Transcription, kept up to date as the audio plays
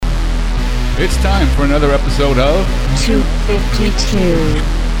It's time for another episode of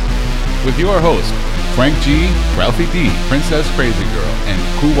 252 with your host, Frank G, Ralphie D, Princess Crazy Girl, and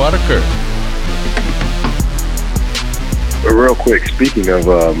Coo Wada Curt. Real quick, speaking of,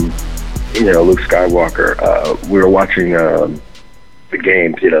 Luke Skywalker, we were watching the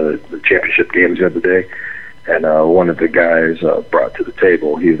games, the championship games the other day, and one of the guys brought to the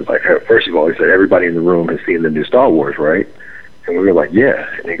table, he was like, first of all, he said, everybody in the room has seen the new Star Wars, right? And we were like, yeah.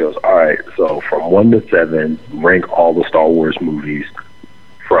 And he goes, all right, so from 1 to 7, rank all the Star Wars movies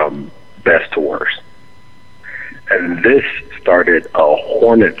from best to worst. And this started a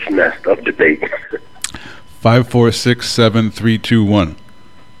hornet's nest of debate. 5, 4, 6, 7, 3, 2, 1.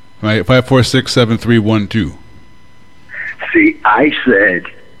 Right? 5, 4, 6, 7, 3, 1, 2. See, I said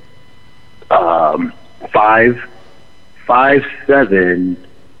 5, 7,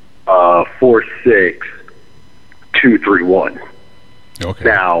 4, 6, 2, 3, 1. Okay.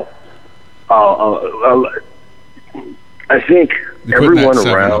 Now, I think Putting everyone that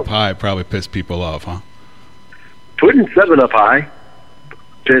 7 around up high probably pissed people off, huh? putting 7 up high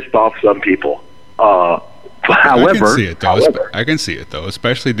pissed off some people. However, I can see it though. I can see it though,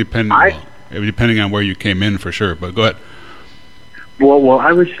 especially depending on where you came in for sure. But go ahead. Well,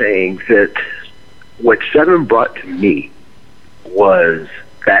 I was saying that what 7 brought to me was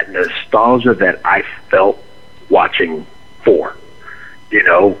that nostalgia that I felt watching 4.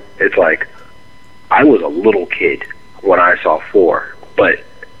 It's like I was a little kid when I saw 4, but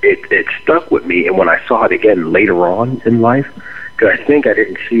it stuck with me. And when I saw it again later on in life, because I think I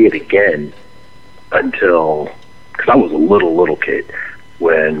didn't see it again until, because I was a little kid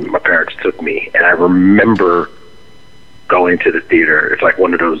when my parents took me, and I remember going to the theater. It's like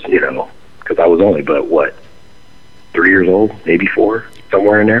one of those, because I was only, 3 years old, maybe 4,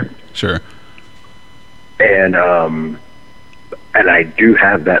 somewhere in there. Sure. And I do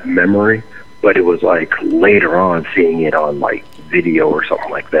have that memory, but it was like later on seeing it on like video or something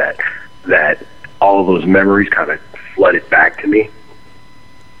like that, that all of those memories kind of flooded back to me.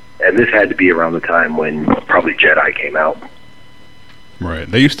 And this had to be around the time when probably Jedi came out. Right.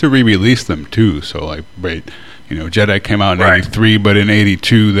 They used to re-release them too. So like, Jedi came out in Right. 83, but in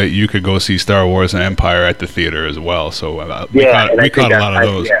 82 that you could go see Star Wars and Empire at the theater as well. So we caught a lot of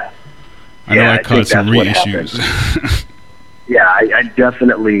those. Yeah. I know I think caught some that's what reissues. Yeah, I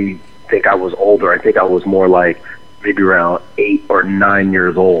definitely think I was older. I think I was more like maybe around 8 or 9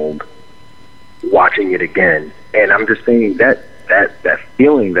 years old watching it again. And I'm just saying that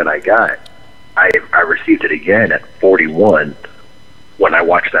feeling that I got, I received it again at 41 when I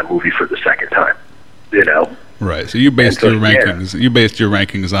watched that movie for the second time, Right. So you based your rankings. You based your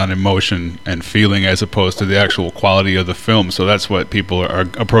rankings on emotion and feeling as opposed to the actual quality of the film. So that's what people are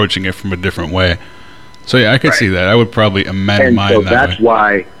approaching it from a different way. So yeah, I could see that. I would probably amend mine so that that's way.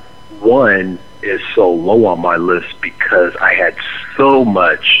 why 1 is so low on my list, because I had so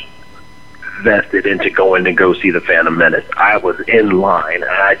much vested into going to go see the Phantom Menace. I was in line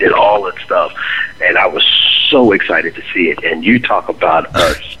and I did all that stuff, and I was so excited to see it. And you talk about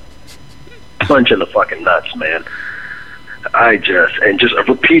us punching the fucking nuts, man. I just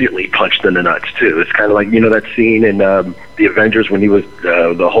repeatedly punched in the nuts too. It's kind of like that scene in the Avengers when he was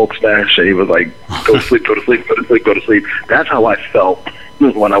the Hulk smash, and he was like, "Go to sleep, go to sleep, go to sleep, go to sleep." That's how I felt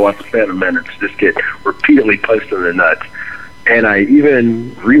when I watched the Phantom Menace. Just get repeatedly punched in the nuts. And I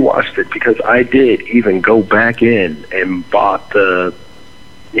even rewatched it because I did even go back in and bought I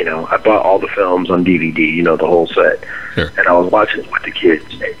bought all the films on DVD, the whole set. Sure. And I was watching it with the kids.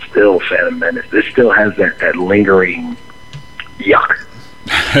 And still, Phantom Menace. It still has that lingering yuck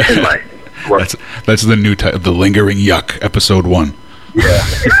in my throat. That's the new title, The Lingering Yuck, Episode 1. Yeah,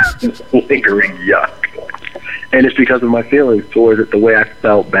 lingering yuck. And it's because of my feelings towards it, the way I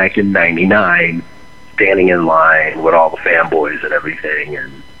felt back in '99, standing in line with all the fanboys and everything,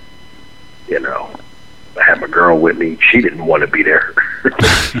 and I had my girl with me. She didn't want to be there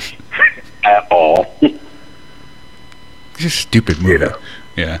at all. Just stupid movie.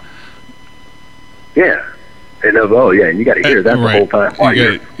 Yeah. Yeah. And and you got to hear that the whole time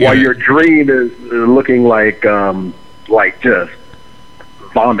while your dream is looking like just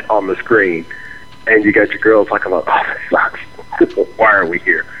vomit on the screen, and you got your girl talking about, oh, that sucks. Why are we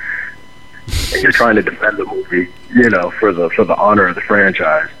here? And you're trying to defend the movie, for the honor of the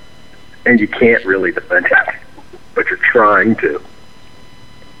franchise, and you can't really defend it, but you're trying to.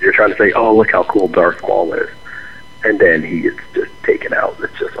 You're trying to say, oh, look how cool Darth Maul is, and then he gets just taken out.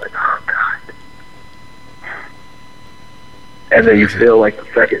 It's just like, oh God. And then you feel like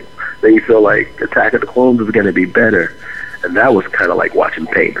Attack of the Clones is going to be better. And that was kind of like watching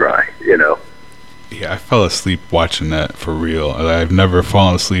paint dry, Yeah, I fell asleep watching that for real. I've never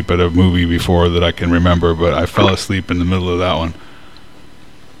fallen asleep at a movie before that I can remember, but I fell asleep in the middle of that one.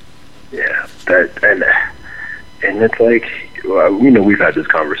 Yeah, and it's like, we've had this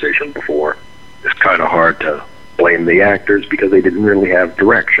conversation before. It's kind of hard to blame the actors because they didn't really have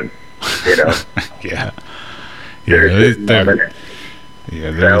direction, Yeah. There's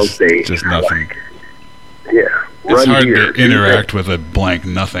just nothing. Yeah. It's hard to interact with a blank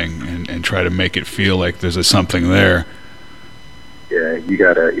nothing and try to make it feel like there's a something there. Yeah,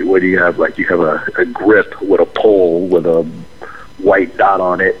 what do you have? Like, you have a grip with a pole with a white dot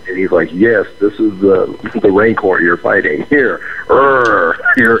on it, and he's like, yes, this is the Rancor you're fighting. Here,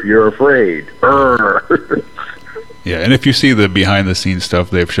 you're afraid. Yeah, and if you see the behind-the-scenes stuff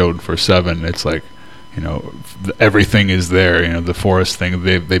they've showed for 7, it's like, everything is there. The forest thing,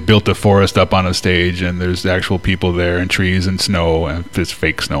 they built a forest up on a stage, and there's actual people there, and trees and snow, and it's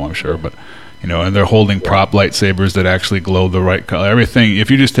fake snow, I'm sure, but and they're holding prop lightsabers that actually glow the right color. Everything, if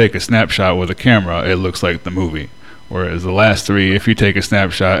you just take a snapshot with a camera, it looks like the movie. Whereas the last 3, if you take a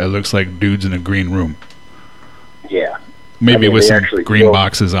snapshot, it looks like dudes in a green room. Yeah. Maybe with some green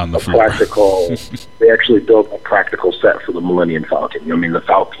boxes on the floor. They actually built a practical set for the Millennium Falcon. The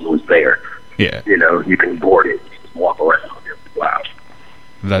Falcon was there. Yeah. You can board it, you can walk around. Wow.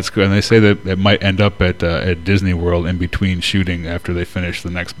 That's good. And they say that it might end up at Disney World in between shooting after they finish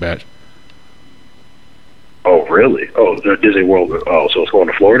the next batch. Oh, really? Oh, the Disney World. Oh, so it's going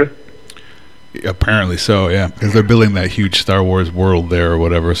to Florida? Apparently so, yeah. Because they're building that huge Star Wars world there or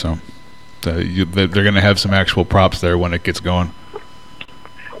whatever, so they're going to have some actual props there when it gets going.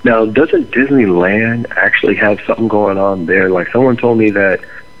 Now, doesn't Disneyland actually have something going on there? Like, someone told me that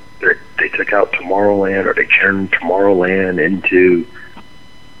they took out Tomorrowland, or they turned Tomorrowland into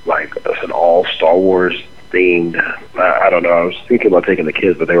like an all Star Wars themed. I don't know. I was thinking about taking the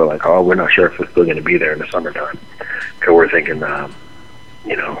kids, but they were like, "Oh, we're not sure if it's still going to be there in the summertime." Because we're thinking,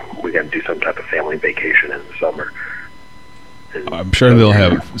 we got to do some type of family vacation in the summer. I'm sure they'll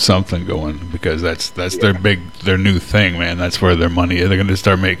have something going because that's their new thing, man. That's where their money is. They're going to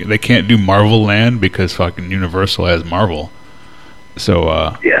start making. They can't do Marvel Land because fucking Universal has Marvel. So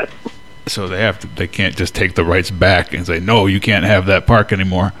yeah. So they can't just take the rights back and say, no, you can't have that park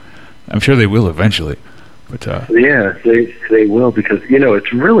anymore. I'm sure they will eventually. But yeah, they will, because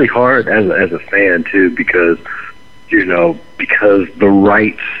it's really hard as a fan too, because the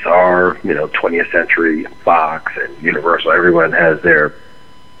rights are 20th Century Fox and Universal. Everyone has their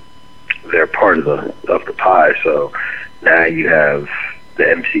part of the pie. So now you have the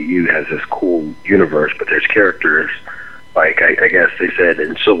MCU has this cool universe, but there's characters. Like, I guess they said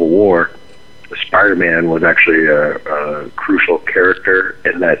in Civil War, Spider-Man was actually a crucial character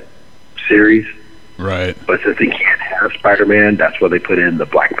in that series. Right. But since they can't have Spider-Man, that's why they put in the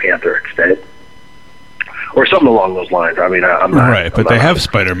Black Panther instead. Or something along those lines. I mean, I'm not... Right, but they have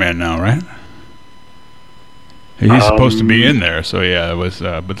Spider-Man now, right? He's supposed to be in there, so yeah, it was...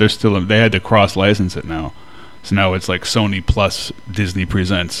 but they're still... They had to cross-license it now. So now it's like Sony plus Disney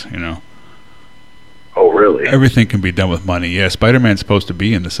Presents, Oh, really? Everything can be done with money. Yeah, Spider-Man's supposed to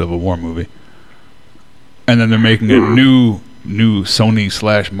be in the Civil War movie. And then they're making a new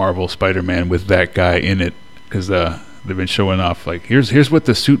Sony/Marvel Spider-Man with that guy in it, because they've been showing off, like, here's what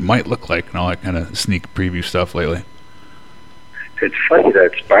the suit might look like, and all that kind of sneak preview stuff lately. It's funny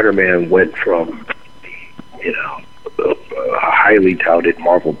that Spider-Man went from, a highly touted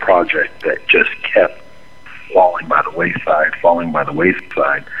Marvel project that just kept falling by the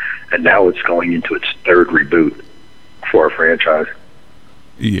wayside, and now it's going into its 3rd reboot for a franchise.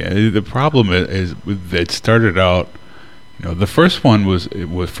 Yeah, the problem is it started out, the first one was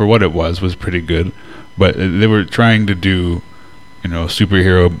for what it was pretty good, but they were trying to do,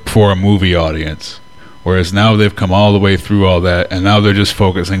 superhero for a movie audience, whereas now they've come all the way through all that, and now they're just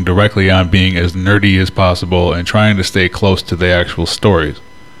focusing directly on being as nerdy as possible and trying to stay close to the actual stories.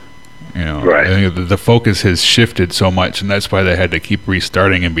 Right. I think the focus has shifted so much, and that's why they had to keep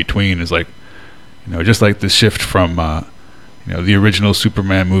restarting in between. Is like, just like the shift from, the original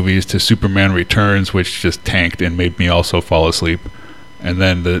Superman movies to Superman Returns, which just tanked and made me also fall asleep, and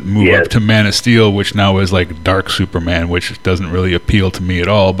then the move up to Man of Steel, which now is like Dark Superman, which doesn't really appeal to me at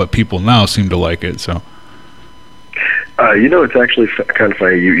all, but people now seem to like it. So, it's actually kind of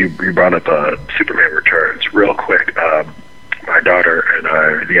funny. You brought up Superman Returns real quick. My daughter and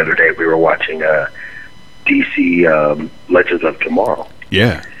I, the other day, we were watching DC Legends of Tomorrow.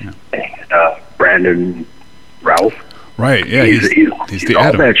 Yeah. And Brandon Routh. Right, yeah. He's the on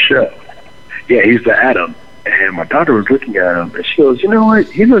Atom. that show. Yeah, he's the Atom. And my daughter was looking at him, and she goes, "You know what?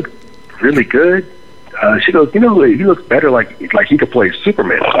 He looked really good, She goes, he looks better like he could play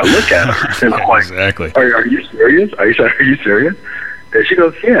Superman. I look at her and I'm like, exactly. Are you serious? Are you serious? And she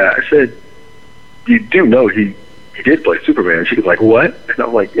goes, yeah. I said, you do know he did play Superman. She was like, what? And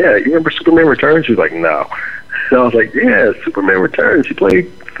I'm like, yeah. You remember Superman Returns? She was like, no. And I was like, yeah, Superman Returns. He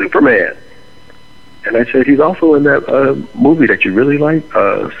played Superman. And I said, he's also in that movie that you really like,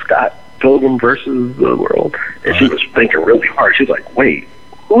 Scott Pilgrim versus the World. And she was thinking really hard. She was like, wait,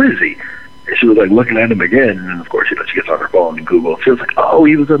 who is he? And she was like looking at him again, and of course, she gets on her phone and Google. She was like, "Oh,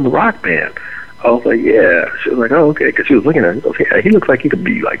 he was in the Rock Band." I was like, "Yeah." She was like, "Oh, okay," because she was looking at him. She goes, "Yeah, he looks like he could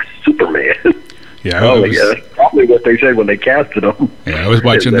be like Superman." Yeah, yeah, that's probably what they said when they casted him. Yeah, I was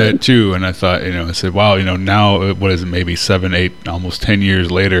watching that too, and I thought, I said, wow, now, what is it, maybe 7, 8, almost 10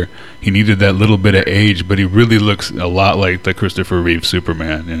 years later, he needed that little bit of age, but he really looks a lot like the Christopher Reeve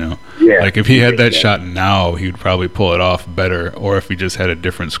Superman, Yeah. Like, if he had that shot now, he would probably pull it off better, or if he just had a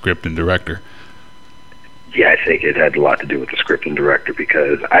different script and director. Yeah, I think it had a lot to do with the script and director,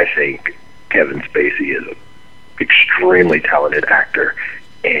 because I think Kevin Spacey is an extremely talented actor,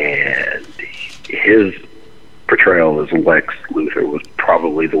 and his portrayal as Lex Luthor was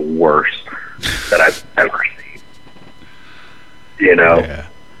probably the worst that I've ever seen. Yeah.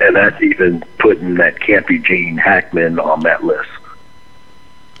 And that's even putting that campy Gene Hackman on that list.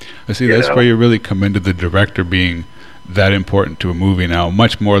 I see, that's why you really commend the director being that important to a movie now,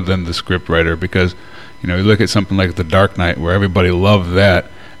 much more than the script writer, because, you look at something like The Dark Knight, where everybody loved that,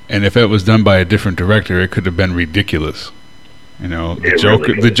 and if it was done by a different director, it could have been ridiculous.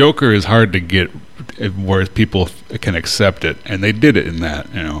 The Joker is hard to get where people can accept it, and they did it in that.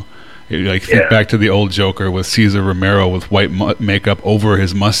 Think back to the old Joker with Cesar Romero with white makeup over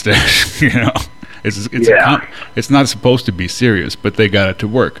his mustache. It's not supposed to be serious, but they got it to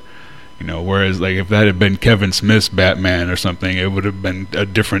work. Whereas like if that had been Kevin Smith's Batman or something, it would have been a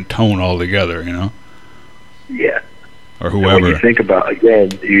different tone altogether. Yeah. Or whoever. And when you think about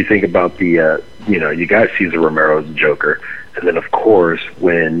the you got Cesar Romero's Joker. And then, of course,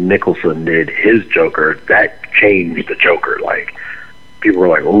 when Nicholson did his Joker, that changed the Joker. Like, people were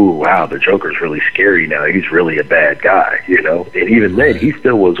like, "Oh, wow, the Joker's really scary now. He's really a bad guy," And even then, he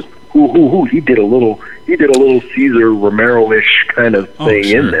still was. He did a little Cesar Romero-ish kind of thing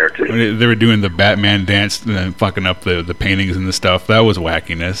in there too. When they were doing the Batman dance and fucking up the paintings and the stuff. That was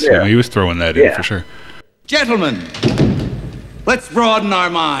wackiness. Yeah. He was throwing that in for sure. Gentlemen, let's broaden our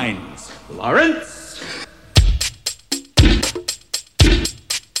minds. Lawrence.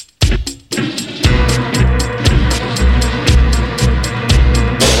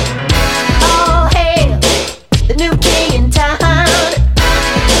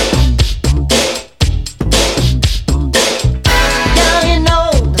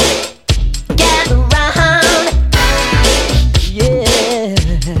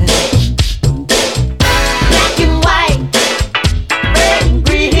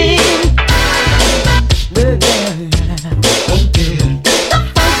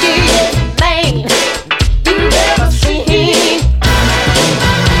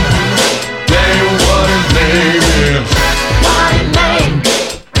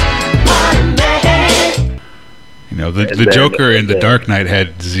 The Joker in The Dark Knight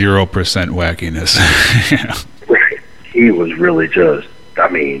had 0% wackiness. Right. He was really just. I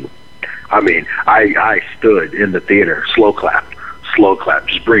stood in the theater, slow clap,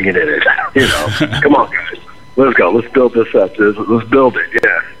 just bringing it in. Come on, guys, let's go. Let's build this up. Let's build it.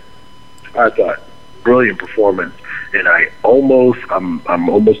 Yeah. I thought brilliant performance, and I'm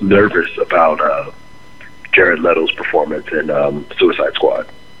almost nervous about Jared Leto's performance in Suicide Squad.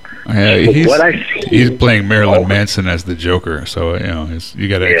 Yeah, he's playing Marilyn Manson as the Joker, so you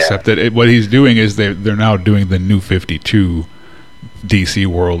got to accept it. What he's doing is they're now doing the New 52 DC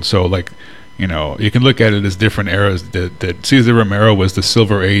world. So you can look at it as different eras. That Cesar Romero was the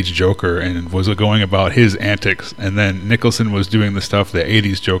Silver Age Joker and was going about his antics, and then Nicholson was doing the stuff the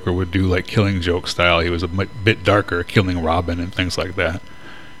 80s Joker would do, like Killing Joke style. He was a bit darker, killing Robin and things like that.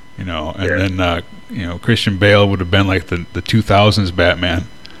 Then Christian Bale would have been like the 2000s Batman.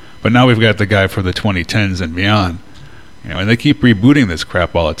 But now we've got the guy for the 2010s and beyond. And they keep rebooting this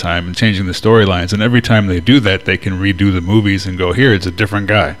crap all the time and changing the storylines. And every time they do that, they can redo the movies and go, here, it's a different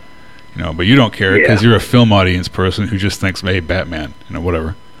guy. But you don't care because you're a film audience person who just thinks, hey, Batman,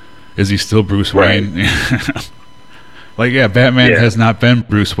 whatever. Is he still Bruce Wayne? Batman has not been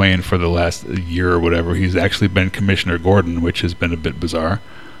Bruce Wayne for the last year or whatever. He's actually been Commissioner Gordon, which has been a bit bizarre.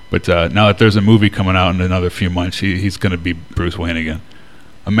 But now that there's a movie coming out in another few months, he's going to be Bruce Wayne again.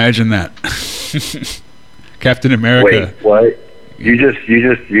 Imagine that. Captain America. Wait, what? You just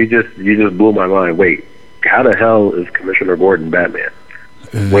blew my mind. Wait, how the hell is Commissioner Gordon Batman?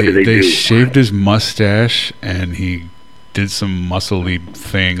 What did they do? They shaved his mustache, and he did some muscle-y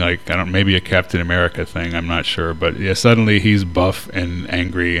thing, like maybe a Captain America thing. I'm not sure, but yeah, suddenly he's buff and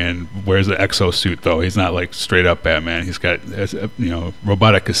angry and wears an exosuit. Though he's not like straight up Batman. He's got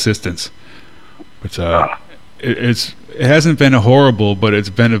robotic assistance, which it hasn't been a horrible, but it's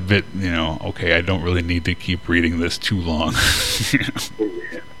been a bit okay. I don't really need to keep reading this too long.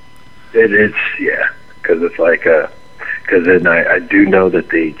 It's because it's like because then I do know that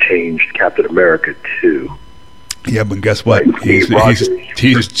they changed Captain America too. Yeah, but guess what? Like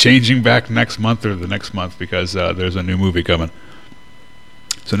He's changing back next month or the next month because there's a new movie coming.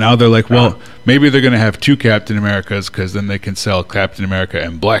 So now they're like, well, maybe they're going to have two Captain Americas because then they can sell Captain America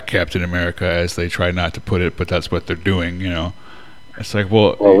and Black Captain America, as they try not to put it, but that's what they're doing. It's like,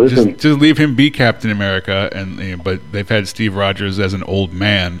 well just leave him be Captain America, but they've had Steve Rogers as an old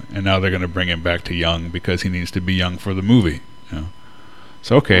man, and now they're going to bring him back to young because he needs to be young for the movie.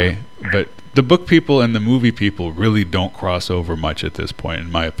 So okay, but the book people and the movie people really don't cross over much at this point,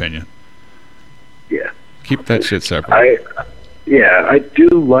 in my opinion. Yeah. Keep that shit separate. I do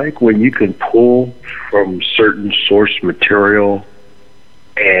like when you can pull from certain source material,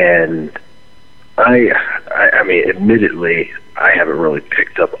 and I mean, admittedly, I haven't really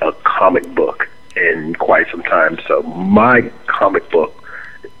picked up a comic book in quite some time, so my comic book,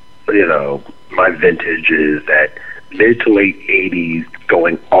 my vintage is that mid to late 80s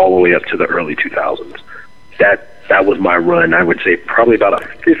going all the way up to the early 2000s. That was my run. I would say probably about a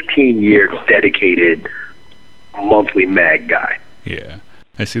 15-year dedicated monthly mag guy. Yeah.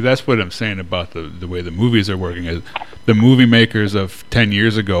 I see, that's what I'm saying about the way the movies are working. Is the movie makers of 10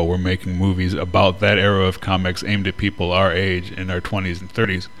 years ago were making movies about that era of comics aimed at people our age in our 20s and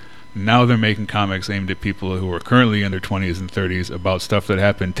 30s. Now they're making comics aimed at people who are currently in their 20s and 30s about stuff that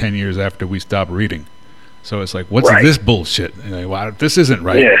happened 10 years after we stopped reading. So it's like, what's this bullshit? And like, wow, this isn't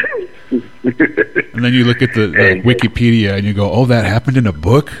right. Yeah. And then you look at the Wikipedia and you go, oh, that happened in a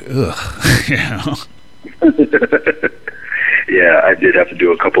book? Ugh. Yeah, I did have to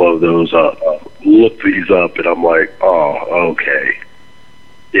do a couple of those, look these up, and I'm like, oh, okay.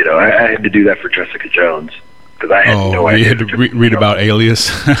 I had to do that for Jessica Jones, because I had no idea. You had to read about Alias?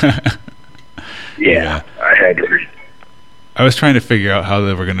 Yeah, I had to read. I was trying to figure out how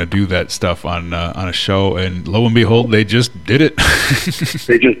they were going to do that stuff on a show, and lo and behold, they just did it.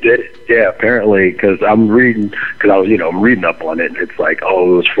 They just did it. Yeah, apparently, because I'm reading up on it, and it's like, it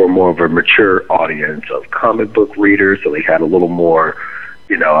was for more of a mature audience of comic book readers, so they had a little more,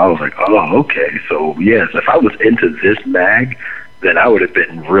 I was like, oh, okay. So, yes, if I was into this mag, then I would have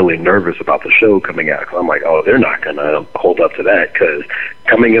been really nervous about the show coming out, because I'm like, they're not going to hold up to that, because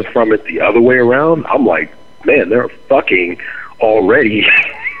coming in from it the other way around, I'm like, man, they're fucking already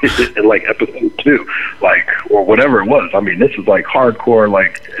in like episode 2, or whatever it was. I mean, this is like hardcore,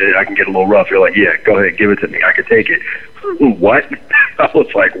 I can get a little rough. You're like, yeah, go ahead, give it to me. I can take it. What? I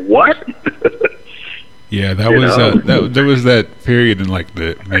was like, what? Yeah, there was that period in like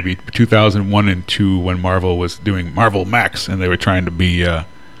maybe 2001 and 2 when Marvel was doing Marvel Max, and they were trying to be, they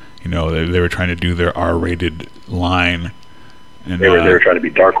were trying to do their R-rated line. And they were trying to be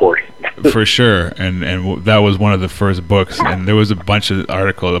Dark Horse. For sure, and that was one of the first books, and there was a bunch of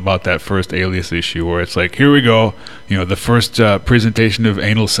articles about that first Alias issue where it's like, here we go, the first presentation of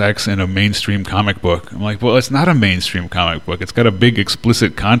anal sex in a mainstream comic book. I'm like, well, it's not a mainstream comic book. It's got a big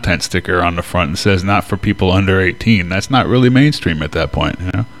explicit content sticker on the front and says not for people under 18. That's not really mainstream at that point,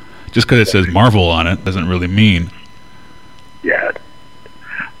 Just because it says Marvel on it doesn't really mean. Yeah,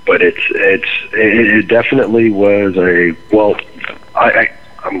 but it definitely was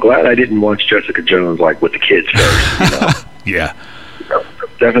I'm glad I didn't watch Jessica Jones with the kids first. Yeah.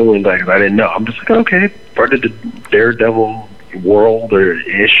 Definitely, I didn't know. I'm just like, okay, part of the Daredevil world or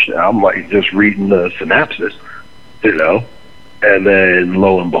ish. I'm just reading the synopsis, and then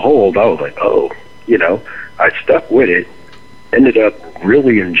lo and behold, I was like, I stuck with it. Ended up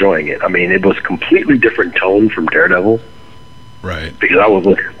really enjoying it. I mean, it was a completely different tone from Daredevil. Right. Because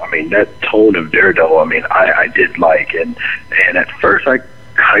that tone of Daredevil, I did like, and at first I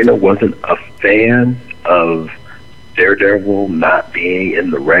kind of wasn't a fan of Daredevil not being in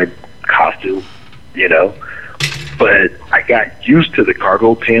the red costume, but I got used to the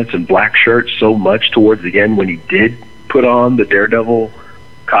cargo pants and black shirt so much towards the end when he did put on the Daredevil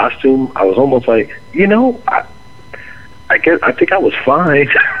costume. I was almost like, I think I was fine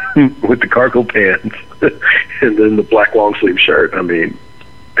with the cargo pants and then the black long sleeve shirt. I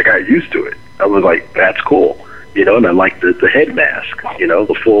got used to it. I was like, that's cool, and I like the head mask,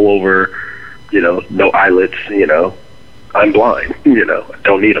 the full over, no eyelets, I'm blind, I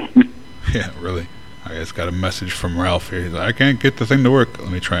don't need them. Yeah, really. I just got a message from Ralph here. He's like, I can't get the thing to work.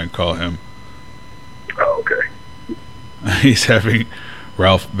 Let me try and call him. Oh, okay. He's having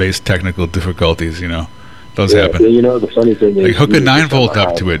Ralph-based technical difficulties, Those happen. The funny thing is... Like, hook a 9-volt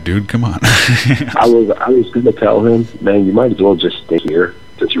up to it, dude. Come on. I was going to tell him, man, you might as well just stay here,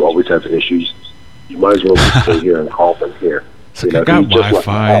 since you always have issues. You might as well just stay here and call them here. So I got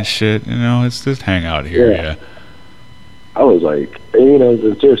Wi-Fi and shit, it's just hang out here, yeah. I was like,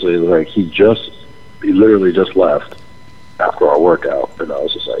 seriously, like, he literally just left after our workout, and I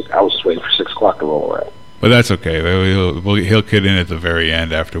was just like, I was just waiting for 6 o'clock to roll around. But that's okay. He'll get in at the very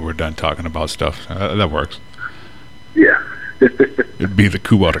end after we're done talking about stuff. That works. Yeah. It'd be the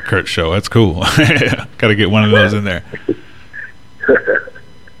Coo Wada Curt show. That's cool. Got to get one of those in there.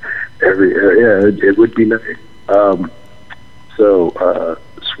 It would be nice. So,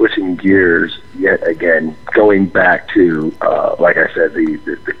 switching gears yet again, going back to, like I said,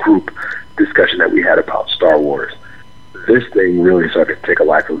 the group discussion that we had about Star Wars. This thing really started to take a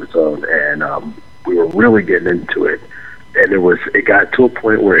life of its own, and we were really getting into it. And it got to a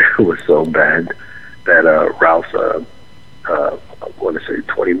point where it was so bad that Ralph's, I want to say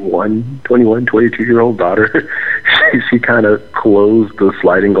 22-year-old daughter, she kind of closed the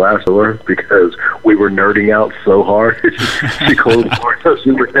sliding glass door because we were nerding out so hard. She closed the door so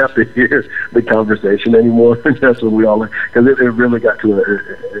she wouldn't have to hear the conversation anymore. That's what we all, because it really got to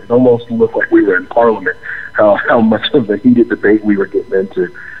it almost looked like we were in Parliament, how much of a heated debate we were getting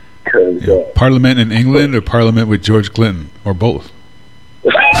into. Parliament in England or Parliament with George Clinton, or both?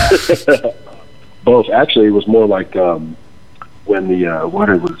 Both. Actually, it was more like when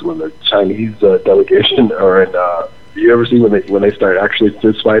the Chinese delegation are in. Do you ever see when they start actually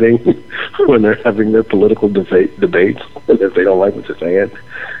fist fighting when they're having their political debates, and if they don't like what you're saying,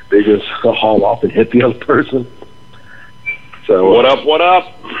 they just haul off and hit the other person. So what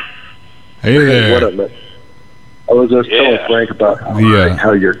up? Hey there. What up, man? I was just telling Frank about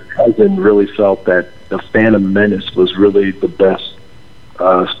how your cousin really felt that The Phantom Menace was really the best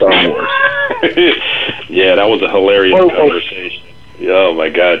Star Wars. Yeah, that was a hilarious conversation. Oh my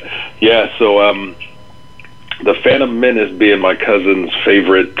God. Yeah, so The Phantom Menace being my cousin's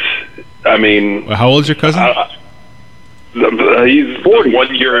favorite. I mean, how old is your cousin? He's 40.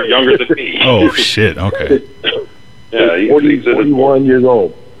 1 year younger than me. Oh shit! Okay. Yeah, he's 41 years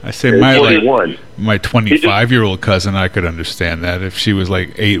old. I say my 25-year-old cousin, I could understand that if she was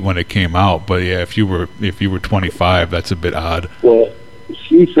like 8 when it came out. But yeah, if you were 25, that's a bit odd. Well,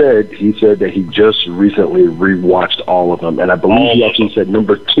 he said that he just recently rewatched all of them, and I believe he actually said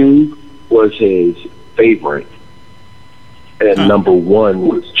number 2 was his favorite, and number 1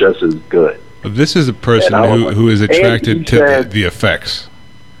 was just as good. But this is a person who is attracted to the effects.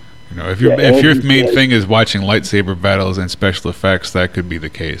 If your main thing is watching lightsaber battles and special effects, that could be the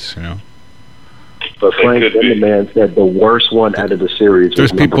case. But Frank, then the man said the worst one out of the series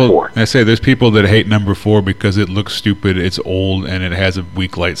was number 4. I say there's people that hate number 4 because it looks stupid, it's old, and it has a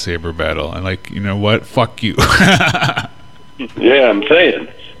weak lightsaber battle. And like, you know what? Fuck you. Yeah, I'm saying.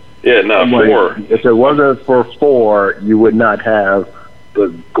 Yeah, no, 4. If it wasn't for 4, you would not have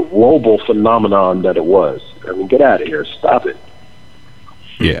the global phenomenon that it was. I mean, get out of here. Stop it.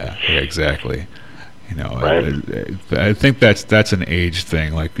 Yeah, exactly. Right. I think that's an age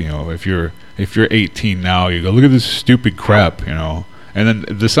thing. Like, if you're 18 now, you go, look at this stupid crap, and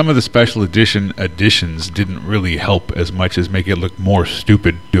then some of the special editions didn't really help as much as make it look more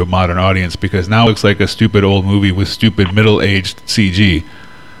stupid to a modern audience, because now it looks like a stupid old movie with stupid middle-aged CG.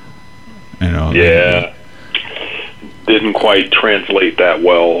 Yeah. Didn't quite translate that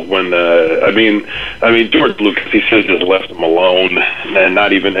well when I mean George Lucas, he should have just left them alone, and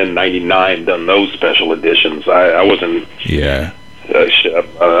not even in '99 done those special editions. I wasn't. Yeah. I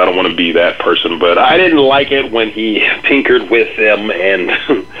don't want to be that person, but I didn't like it when he tinkered with them, and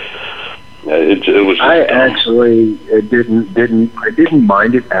it was. I actually didn't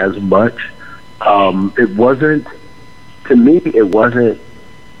mind it as much. It wasn't, to me. It wasn't.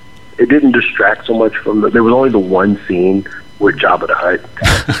 It didn't distract so much from there was only the one scene with Jabba the Hutt.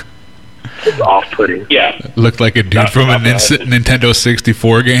 It's off-putting. Yeah. Looked like a dude from a Nintendo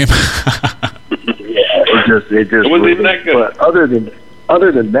 64 game. It just wasn't even that good. But other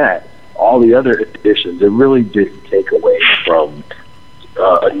than that, all the other editions, it really didn't take away from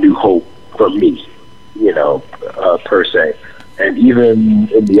A New Hope for me, per se. And even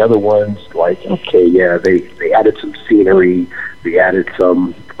in the other ones, like, okay, yeah, they added some scenery, they added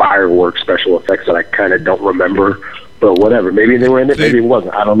some fireworks, special effects that I kind of don't remember, but whatever. Maybe they were in it, maybe it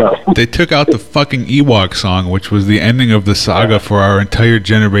wasn't. I don't know. They took out the fucking Ewok song, which was the ending of the saga for our entire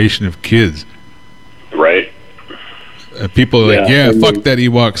generation of kids. Right. People are like, yeah, fuck that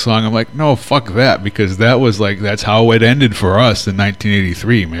Ewok song. I'm like, no, fuck that, because that was like, that's how it ended for us in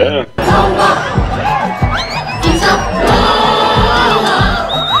 1983, man. Yeah.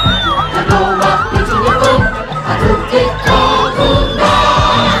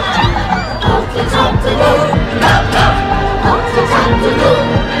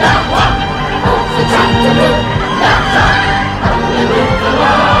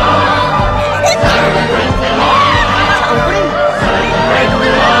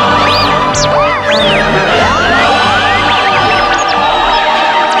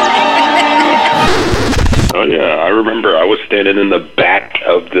 I remember I was standing in the back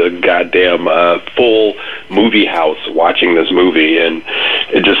of the goddamn full movie house watching this movie, and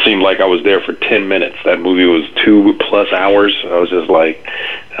it just seemed like I was there for 10 minutes. That movie was 2+ hours. I was just like,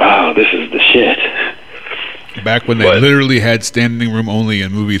 oh, this is the shit. Back when they literally had standing room only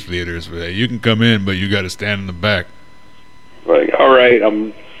in movie theaters. You can come in, but you got to stand in the back. Like, all right,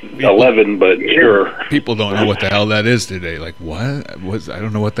 I'm 11, but sure. People don't know what the hell that is today. Like, what? I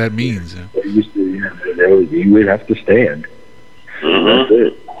don't know what that means. They used to, you would have to stand. That's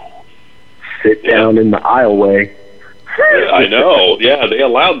it. Sit down in the aisleway. I know. Yeah, they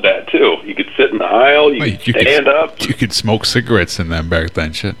allowed that too. You could sit in the aisle. You could stand up. You could smoke cigarettes in them back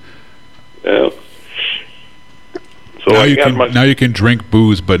then, shit. Yeah. So now you can drink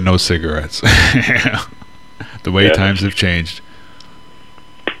booze, but no cigarettes. The way times have changed.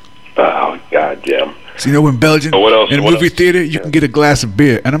 Oh, goddamn. So, in Belgium, in a movie theater, you can get a glass of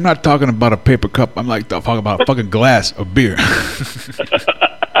beer. And I'm not talking about a paper cup. I'm talking about a fucking glass of beer.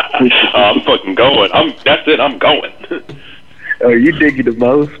 I'm fucking going. That's it. I'm going. Oh, you digging the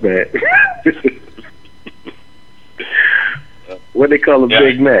most, man. What they call a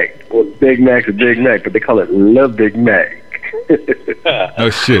Big Mac? Well, Big Mac's a Big Mac, but they call it Le Big Mac. Oh,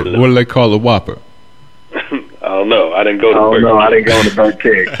 shit. What do they call a Whopper? I don't know. I didn't go to Burger King. I didn't go to Burger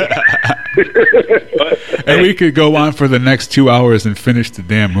King. And we could go on for the next 2 hours and finish the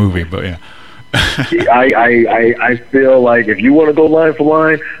damn movie, but yeah. I feel like if you want to go line for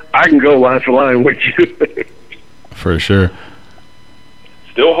line, I can go line for line with you. For sure.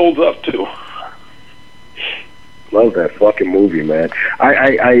 Still holds up too. Love that fucking movie, man.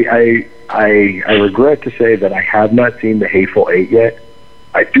 I regret to say that I have not seen The Hateful Eight yet.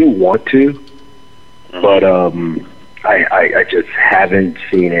 I do want to, but I just haven't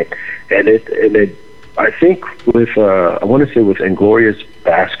seen it. And it I think with I want to say with Inglourious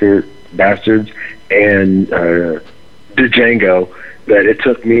Bastards and Django, that it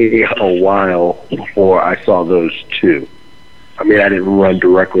took me a while before I saw those two. I mean, I didn't run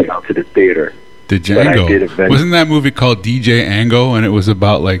directly out to the theater. Django. Wasn't that movie called DJ Ango, and it was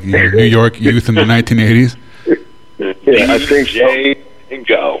about like New York youth in the 1980s? Yeah, I think so.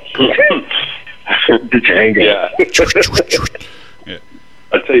 Django. Django. Yeah.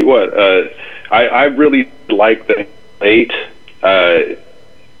 I tell you what, I really liked the 8.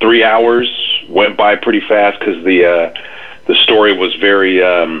 3 hours went by pretty fast because the story was very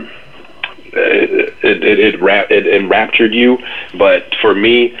it enraptured you, but for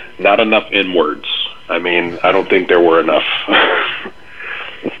me, not enough N-words. I mean, I don't think there were enough.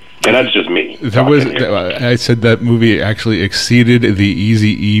 And that's just me. I said that movie actually exceeded the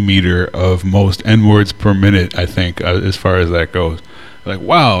Eazy-E meter of most N-words per minute, I think, as far as that goes. Like,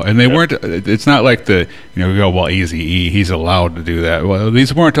 wow. And they weren't, it's not like we go, well, Eazy-E, he's allowed to do that. Well,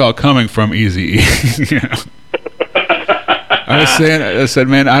 these weren't all coming from Eazy-E. I said,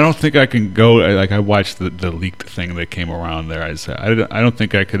 man, I don't think I can go. Like, I watched the leaked thing that came around there. I said, I don't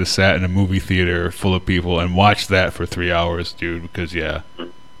think I could have sat in a movie theater full of people and watched that for 3 hours, dude. Because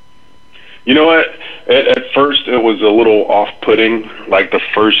You know what? At first, it was a little off-putting, like the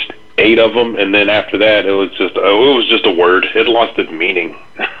first 8 of them, and then after that, it was just a word. It lost its meaning.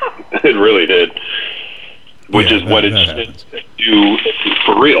 It really did. Which is what it should do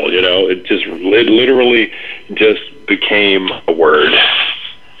for real. It just literally just became a word,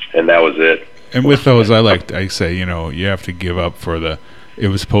 and that was it. And with those, I say, you have to give up for it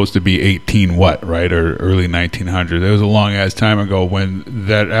was supposed to be 18 right, or early 1900s. It was a long ass time ago when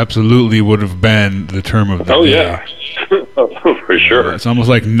that absolutely would have been the term of the day. Yeah. For sure. It's almost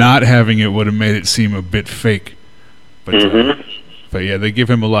like not having it would have made it seem a bit fake. But but yeah, they give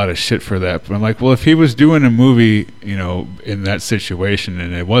him a lot of shit for that. But I'm like, well, if he was doing a movie, in that situation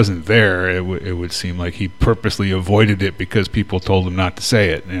and it wasn't there, it would seem like he purposely avoided it because people told him not to say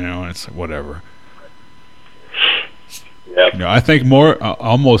it. And it's whatever. Yep. I think more,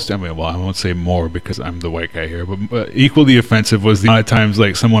 almost, I won't say more because I'm the white guy here, but equally offensive was the amount of times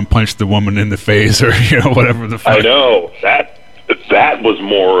like someone punched the woman in the face or, whatever the fuck. I know. That was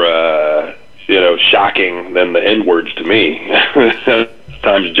more, shocking than the N-words to me.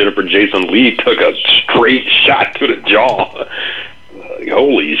 Times Jennifer Jason Leigh took a straight shot to the jaw.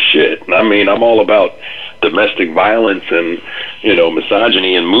 Holy shit. I mean, I'm all about domestic violence and,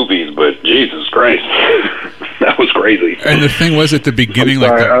 misogyny in movies, but Jesus Christ, that was crazy. And the thing was at the beginning,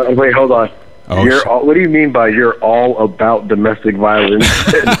 wait, hold on. Oh, what do you mean by you're all about domestic violence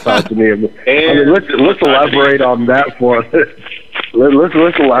and misogyny? Let's elaborate on that for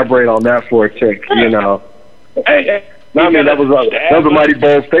let's elaborate on that for a tick. Hey, I mean, that was a mighty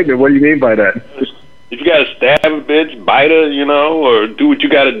bold statement. What do you mean by that? If you gotta stab a bitch, bite her, or do what you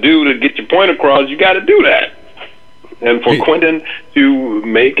gotta do to get your point across, you gotta do that. And for Quentin to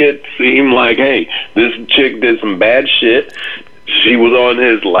make it seem like, hey, this chick did some bad shit, she was on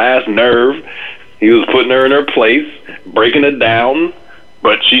his last nerve, he was putting her in her place, breaking it down,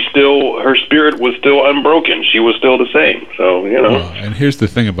 but her spirit was still unbroken. She was still the same. So, Well, and here's the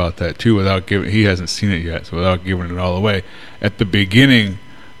thing about that, too, he hasn't seen it yet, so without giving it all away, at the beginning,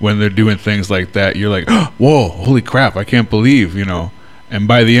 when they're doing things like that, you're like, oh, whoa, holy crap, I can't believe, And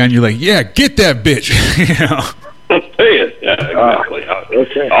by the end, you're like, yeah, get that bitch, Say it. Yeah, exactly.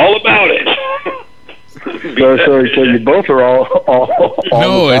 Okay. All about it. So you both are all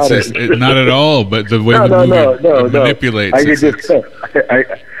no, about it's just not at all. But the way the movie manipulates,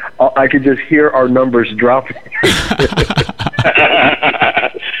 I could just hear our numbers dropping.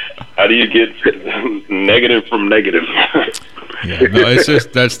 How do you get negative from negative? Yeah, no, it's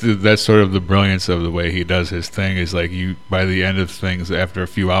just that's sort of the brilliance of the way he does his thing. Is like by the end of things, after a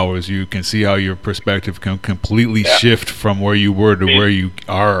few hours, you can see how your perspective can completely shift from where you were to where you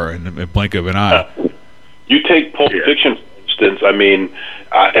are in the blink of an eye. You take Pulp Fiction, for instance. I mean,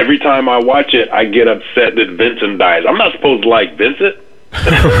 every time I watch it, I get upset that Vincent dies. I'm not supposed to like Vincent.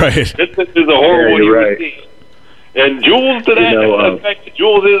 Right. Vincent is a horrible human being. And Jules, to that effect,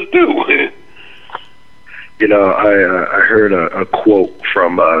 Jules is too. I heard a quote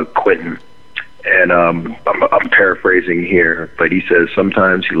from Quentin, and I'm paraphrasing here, but he says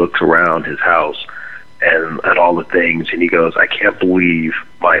sometimes he looks around his house and at all the things, and he goes, I can't believe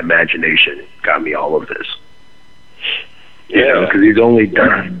my imagination got me all of this. Because he's only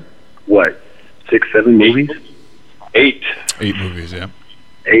done, 6, 7 movies? 8. 8 movies, yeah.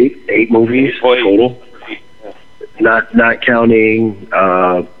 8 movies total? Not counting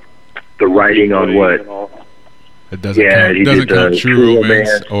the writing on what? It doesn't count True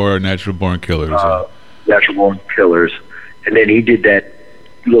Romance or Natural Born Killers. Natural Born Killers. And then he did that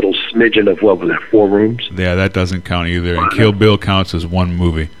little smidgen of, 4 Rooms? Yeah, that doesn't count either. And Kill Bill counts as 1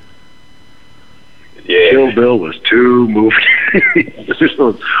 movie. Yeah. Kill Bill was 2 movies. This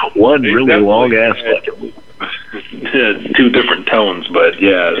was one really long-ass fucking movie. 2 different tones, but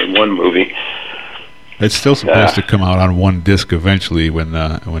 1 movie. It's still supposed to come out on 1 disc eventually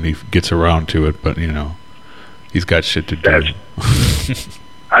when he gets around to it, but, he's got shit to do.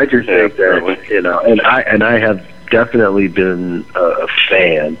 I just think that, and I have definitely been a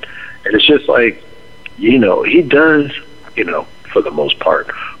fan, and it's just like, he does, for the most part,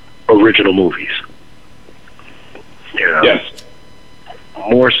 original movies. Yes.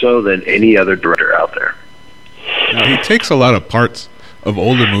 More so than any other director out there. Now, he takes a lot of parts of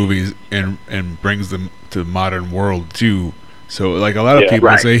older movies and brings them to the modern world too. So like a lot of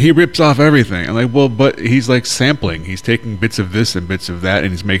people say he rips off everything. I'm like, well, but he's like sampling. He's taking bits of this and bits of that,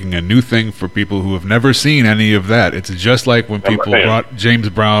 and he's making a new thing for people who have never seen any of that. It's just like when people brought James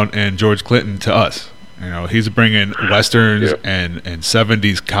Brown and George Clinton to us. He's bringing westerns and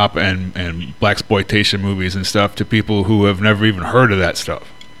 70s cop and blaxploitation movies and stuff to people who have never even heard of that stuff.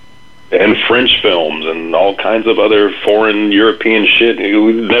 And French films and all kinds of other foreign European shit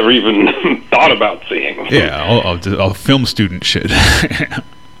we've never even thought about seeing. Yeah, all film student shit.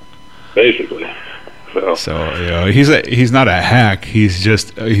 Basically. So he's not a hack. He's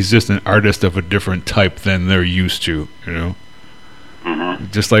just an artist of a different type than they're used to.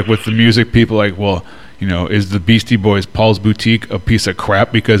 Mm-hmm. Just like with the music, people like, well, is the Beastie Boys' Paul's Boutique a piece of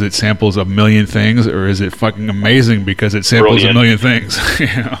crap because it samples a million things, or is it fucking amazing because it samples a million things?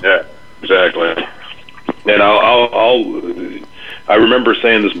 Yeah, exactly. And I remember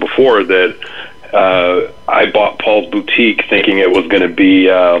saying this before that I bought Paul's Boutique thinking it was going to be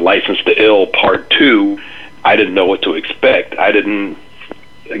License to Ill Part 2. I didn't know what to expect. I didn't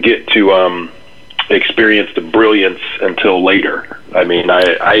get to experience the brilliance until later. I mean,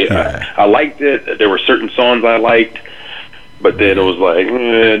 I liked it. There were certain songs I liked, but then it was like,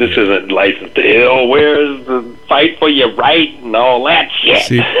 this isn't License to Ill. Where's the fight for your right and all that shit?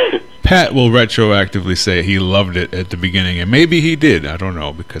 See, Pat will retroactively say he loved it at the beginning, and maybe he did. I don't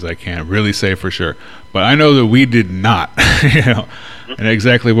know, because I can't really say for sure. But I know that we did not. And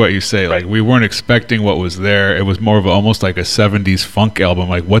exactly what you say. Like, we weren't expecting what was there. It was more of almost like a 70s funk album.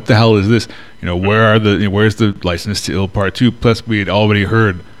 Like, what the hell is this? Where's the License to Ill Part 2? Plus, we had already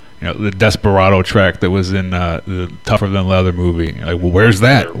heard, the Desperado track that was in the Tougher Than Leather movie. Like, well, where's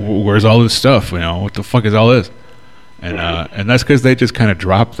that? Where's all this stuff? What the fuck is all this? And that's because they just kind of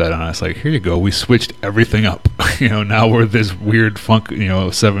dropped that on us. Like, here you go. We switched everything up. Now we're this weird funk,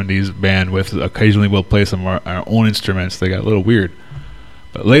 70s band with occasionally we'll play some of our own instruments. They got a little weird.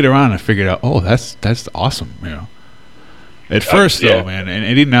 But later on, I figured out, that's awesome, At first, though, man, in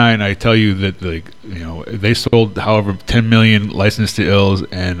 '89, I tell you that, they sold, however, 10 million License to Ills,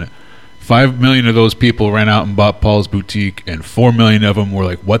 and 5 million of those people ran out and bought Paul's Boutique, and 4 million of them were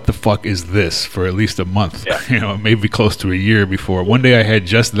like, what the fuck is this, for at least a month, maybe close to a year before. One day I had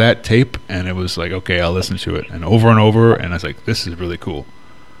just that tape, and it was like, okay, I'll listen to it, and over, and I was like, this is really cool.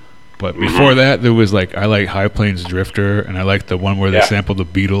 But before that, there was I like High Plains Drifter, and I like the one where they sampled the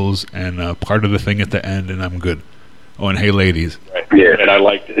Beatles, and Part of the Thing at the end, and I'm good. Oh, and Hey Ladies. Right. Yeah. And I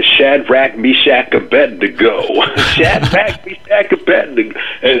liked Shadrach, Meshach, Abednego. Shadrach, Meshach, Abednego.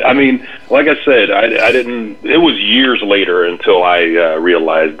 And, I mean, like I said, I didn't. It was years later until I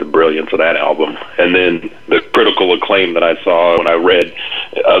realized the brilliance of that album, and then the critical acclaim that I saw when I read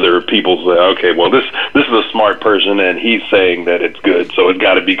other people's. Okay, well, this is a smart person, and he's saying that it's good, so it's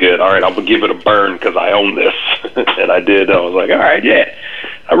got to be good. All right, I'm gonna give it a burn because I own this, and I did. I was like, all right, yeah,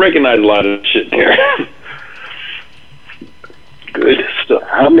 I recognize a lot of shit there. Good stuff.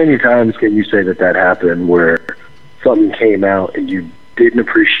 How many times can you say that happened where something came out and you didn't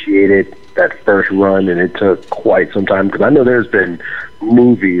appreciate it that first run and it took quite some time? Because I know there's been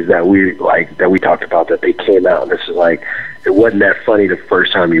movies that we talked about that they came out and this is like, it wasn't that funny the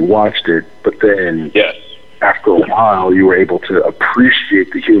first time you watched it, but then after a while you were able to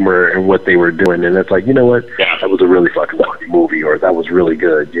appreciate the humor and what they were doing, and it's like, you know what, that was a really fucking funny movie, or that was really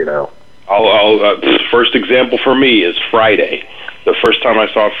good, First example for me is Friday. The first time I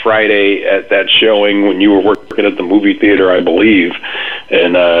saw Friday at that showing when you were working at the movie theater, I believe,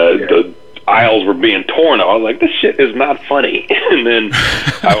 and the aisles were being torn. I was like, this shit is not funny. And then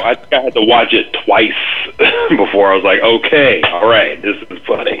I had to watch it twice before I was like, okay, all right, this is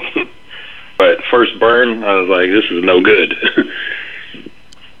funny. But first burn, I was like, this is no good.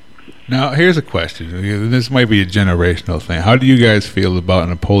 Now, here's a question. This might be a generational thing. How do you guys feel about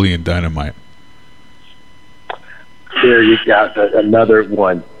Napoleon Dynamite? There you got another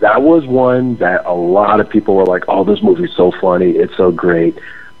one. That was one that a lot of people were like, oh, this movie's so funny. It's so great.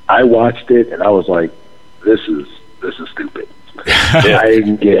 I watched it, and I was like, this is stupid. I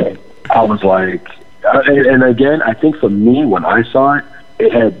didn't get it. I was like, and again, I think for me, when I saw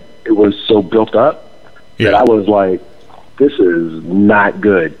it, it was so built up that I was like, this is not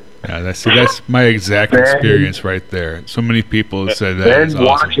good. Yeah, that's my exact experience right there. So many people said that. Then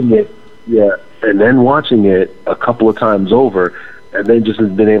watching it, and then watching it a couple of times over, and then just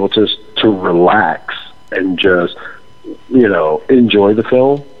been able to relax and just enjoy the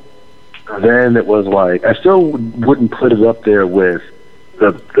film. Then it was like, I still wouldn't put it up there with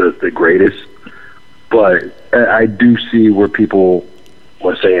the greatest, but I do see where people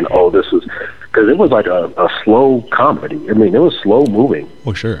were saying, oh, this was, because it was like a slow comedy. I mean, it was slow moving.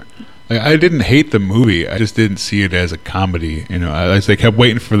 Oh, sure. I didn't hate the movie. I just didn't see it as a comedy. I kept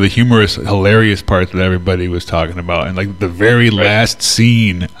waiting for the humorous, hilarious part that everybody was talking about. And the very last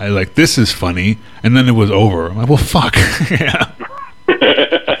scene, I this is funny. And then it was over. I'm like, well, fuck.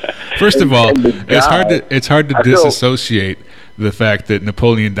 First of all, it's hard to disassociate the fact that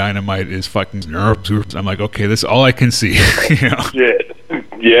Napoleon Dynamite is fucking nerves. I'm like, okay, this is all I can see.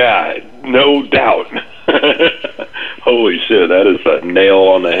 Yeah, no doubt. Holy shit, that is a nail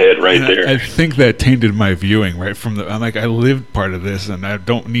on the head right there. I think that tainted my viewing right from I'm like, I lived part of this, and I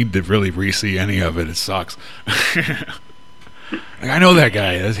don't need to really re-see any of it. It sucks. I know that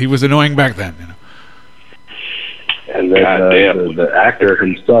guy. He was annoying back then. And then the actor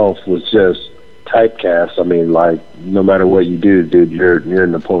himself was just typecast. I mean, no matter what you do, dude, you're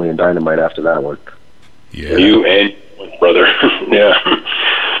Napoleon Dynamite after that one. Yeah. You and brother. Yeah.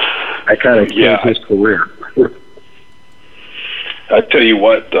 I kind of changed his career. I tell you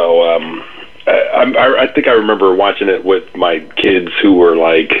what, though, I think I remember watching it with my kids who were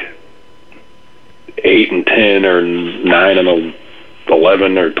 8 and 10 or 9 and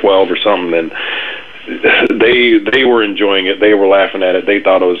 11 or 12 or something, and they were enjoying it. They were laughing at it. They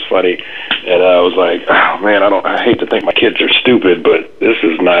thought it was funny, and I was like, oh man, I hate to think my kids are stupid, but this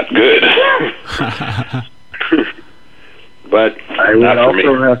is not good. But I would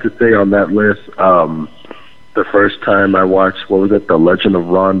also have to say on that list, the first time I watched, what was it, The Legend of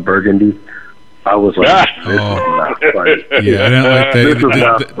Ron Burgundy, I was like, this is not funny. Yeah, I didn't like This is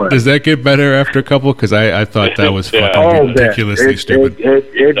not that. funny. Does that get better after a couple? Because I thought that was fucking Oh, ridiculously stupid.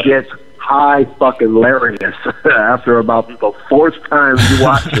 It gets high fucking hilarious after about the fourth time you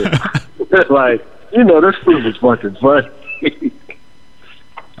watch it. Like, this food is fucking funny.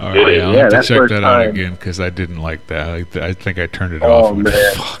 All right, yeah, I'll have to that check first that out time- again because I didn't like that. I think I turned it off. And went,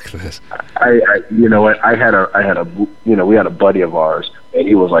 man. fuck this. I you know what? I had a we had a buddy of ours, and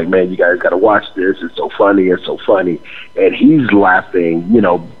he was like, "Man, you guys got to watch this. It's so funny. It's so funny." And he's laughing,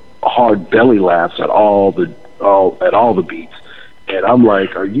 hard belly laughs at all the beats. And I'm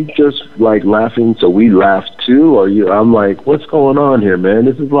like, "Are you just like laughing so we laugh too?" Or you? I'm like, "What's going on here, man?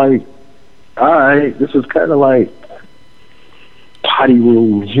 This is like, all right, this is kind of like potty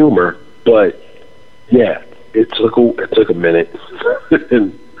room humor." But yeah, it took a minute.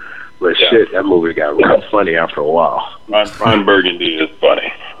 But shit, that movie got real funny after a while. Ron Burgundy is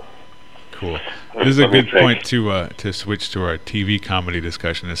funny. Cool. This is a good point to switch to our TV comedy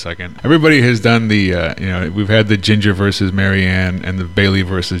discussion in a second. Everybody has done the, we've had the Ginger versus Marianne and the Bailey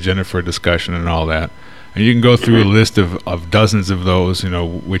versus Jennifer discussion and all that. And you can go through a list of dozens of those,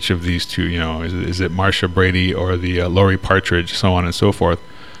 which of these two, is it Marsha Brady or the Lori Partridge, so on and so forth.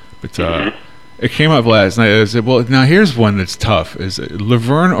 But it came up last night. I said, well, now here's one that's tough. Is it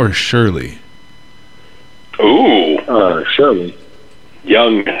Laverne or Shirley? Ooh. Shirley.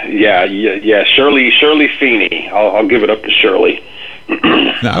 Young, yeah. Shirley Feeney. I'll give it up to Shirley.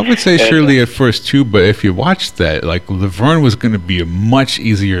 Now, I would say Shirley at first too, but if you watched that, like Laverne was going to be a much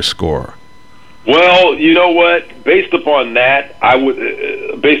easier score. Well, you know what? Based upon that, I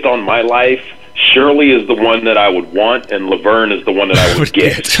would, based on my life, Shirley is the one that I would want, and Laverne is the one that I would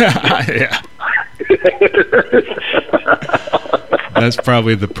get. Yeah. That's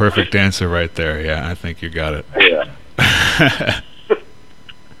probably the perfect answer right there. Yeah, I think you got it. Yeah.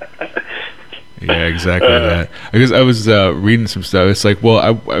 Yeah, exactly that. Because I was reading some stuff. It's like, well,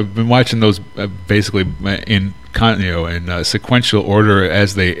 I've been watching those basically in sequential order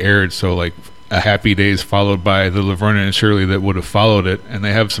as they aired. So like A Happy Days followed by the Laverne and Shirley that would have followed it, and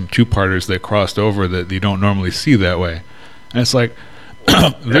they have some two-parters that crossed over that you don't normally see that way. And it's like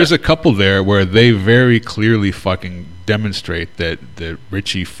there's a couple there where they very clearly fucking demonstrate that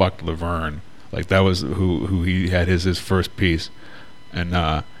Richie fucked Laverne. Like that was who he had his first piece, and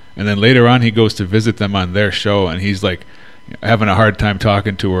then later on he goes to visit them on their show, and he's like having a hard time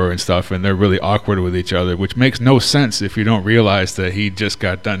talking to her and stuff, and they're really awkward with each other, which makes no sense if you don't realize that he just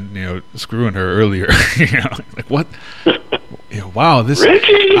got done, screwing her earlier. Like what? Wow, this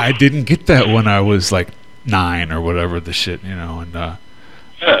Richie? I didn't get that when I was like 9 or whatever the shit, and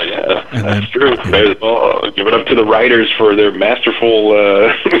Yeah, and that's true. Give it up to the writers for their masterful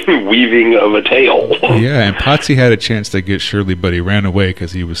weaving of a tale. Yeah, and Potsy had a chance to get Shirley, but he ran away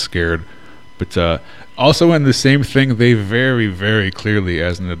because he was scared. But also in the same thing, they very, very clearly,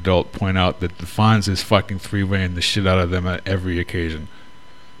 as an adult, point out that the Fonz is fucking three-waying the shit out of them at every occasion.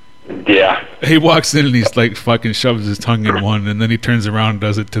 Yeah. He walks in and he's like fucking shoves his tongue in one, and then he turns around and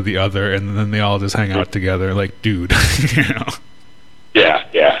does it to the other, and then they all just hang out together. Like, dude, Yeah.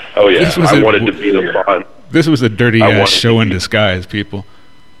 Oh, yeah. I wanted to be the Fonz. This was a dirty-ass show in disguise, people.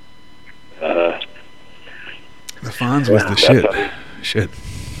 The Fonz was the shit. Shit.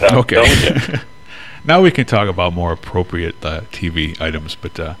 Okay. Now we can talk about more appropriate TV items,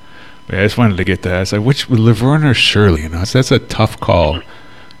 but yeah, I just wanted to get that. It's like, which Laverne or Shirley? That's a tough call.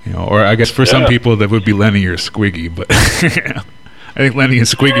 Or I guess for some people that would be Lenny or Squiggy, but I think Lenny and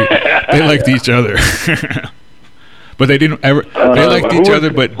Squiggy, they liked each other. But they didn't ever. They liked each other,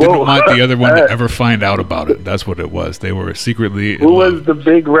 but didn't want the other one to ever find out about it. That's what it was. They were secretly. Who was the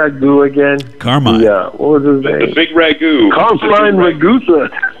big ragu again? Carmine. Yeah, what was his name? The big ragu. Carmine Ragusa.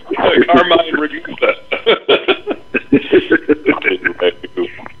 Carmine Ragusa.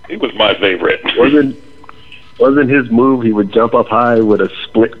 He was my favorite. Wasn't his move? He would jump up high with a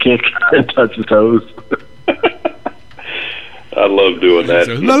split kick and touch his toes. I love doing that.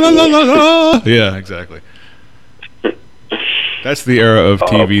 So, la, la, la, la, la. Yeah, exactly. That's the era of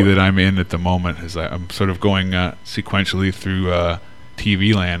TV that I'm in at the moment. Is I'm sort of going sequentially through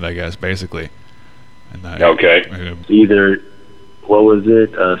TV land, I guess, basically. And okay. Either, what was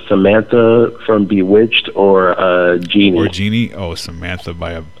it, Samantha from Bewitched or Jeannie? Or Jeannie? Oh, Samantha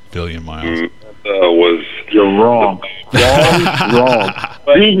by a billion miles. You're wrong. Wrong.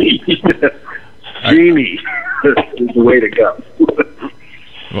 Jeannie. Jeannie is the way to go.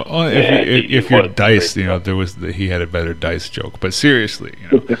 Well, if you're Dice, he had a better Dice joke. But seriously,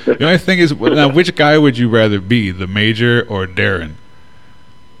 the only thing is, now which guy would you rather be, the Major or Darren?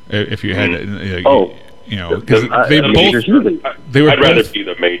 If you had, because they I'd rather be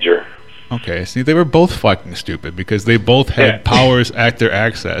the Major. Okay, see, they were both fucking stupid because they both had powers at their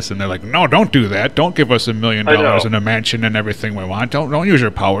access, and they're like, "No, don't do that. Don't give us $1 million and a mansion and everything we want. Don't use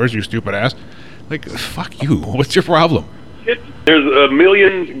your powers, you stupid ass." Like, fuck you. What's your problem? There's a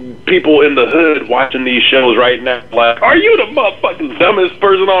million people in the hood watching these shows right now. Like, are you the motherfucking dumbest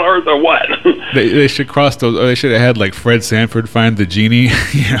person on earth or what? They should cross those. Or they should have had like Fred Sanford find the genie,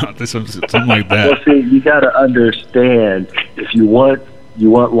 something like that. Well, see, you got to understand, if you want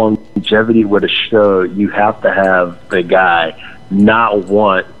longevity with a show, you have to have the guy not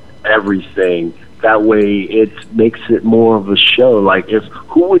want everything. That way, it makes it more of a show. Like,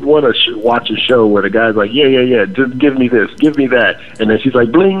 who would want to watch a show where the guy's like, yeah, just give me this, give me that, and then she's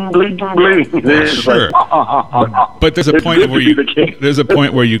like, bling, bling, bling, bling. Well, sure. Like, but there's a point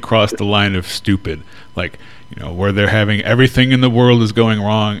where you cross the line of stupid, like, where they're having everything in the world is going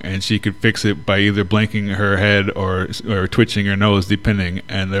wrong, and she could fix it by either blinking her head or twitching her nose, depending.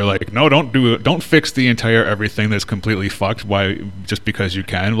 And they're like, no, don't do it. Don't fix the entire everything that's completely fucked. Why? Just because you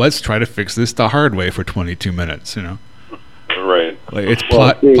can. Let's try to fix this the hard way for 22 minutes. Right. Like, it's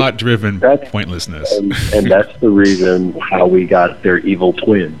plot-driven pointlessness, and that's the reason how we got their evil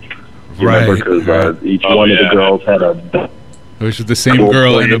twins. Remember, because each one of the girls had a. Which is the same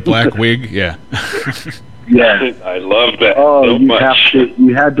girl in a black wig. Yeah. Yeah, I love that. Oh, so much.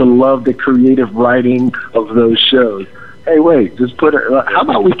 You had to love the creative writing of those shows. Hey, wait, just put it. How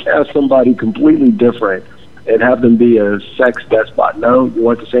about we cast somebody completely different and have them be a sex despot? No, you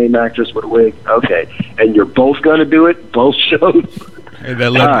want the same actress with a wig? Okay, and you're both gonna do it, both shows. Hey,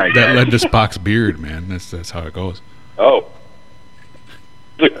 that led to Spock's beard, man. That's how it goes. Oh.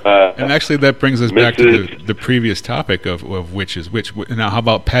 And actually, that brings us back to the previous topic of which is which. Now, how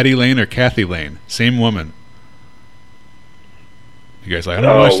about Patty Lane or Kathy Lane? Same woman. You guys like, I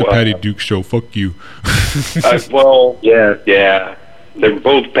don't watch the Patty Duke show. Fuck you. Yeah. They're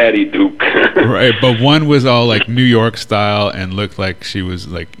both Patty Duke. Right, but one was all like New York style and looked like she was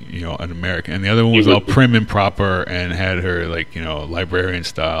like, an American. And the other one was all prim and proper and had her like, librarian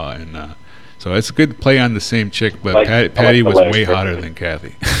style. And so it's a good play on the same chick, but Patty was way hotter than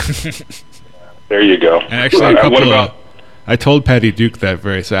Kathy. There you go. And actually, I told Patty Duke that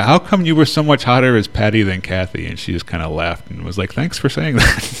so how come you were so much hotter as Patty than Kathy? And she just kind of laughed and was like, thanks for saying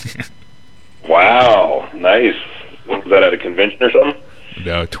that. Wow, nice. Was that at a convention or something?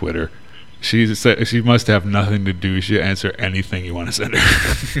 No, Twitter. She must have nothing to do. She'll answer anything you want to send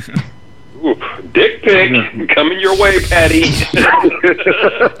her. Ooh, dick pic coming your way, Patty.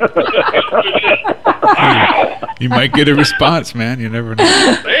 You might get a response, man. You never know.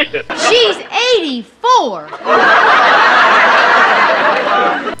 She's 84.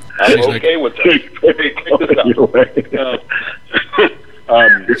 I'm okay with that.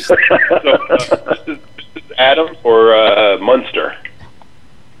 This is Adam or Munster?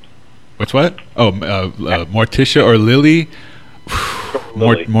 What? Oh, Morticia or Lily?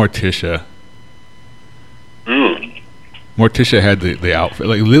 Morticia. Morticia had the outfit.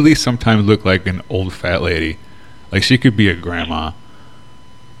 Like, Lily sometimes looked like an old fat lady. Like, she could be a grandma.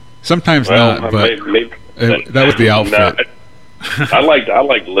 Sometimes not, but maybe that was the outfit. I like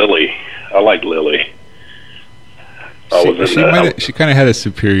Lily. I like Lily. She kind of had a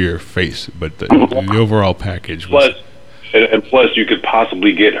superior face, but the overall package was. Plus, you could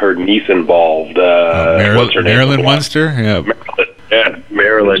possibly get her niece involved. What's her name? Marilyn Munster? Yeah.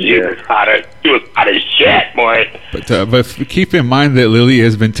 Marilyn, she was hot as shit, boy. But keep in mind that Lily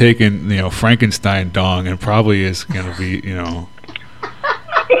has been taking, Frankenstein dong, and probably is going to be,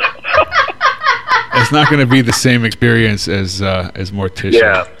 it's not going to be the same experience as Morticia.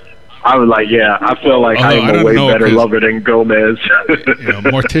 Yeah. I was like, I feel like I'm a way better lover than Gomez.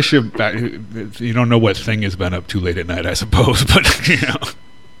 Morticia, you don't know what Thing has been up to late at night, I suppose, but,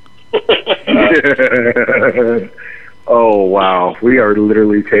 Oh, wow. We are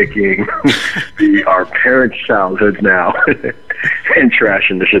literally taking our parents' childhoods now and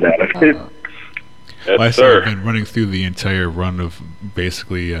trashing the shit out of it. Yes, sir. I've been running through the entire run of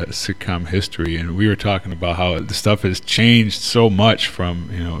basically sitcom history, and we were talking about how the stuff has changed so much from,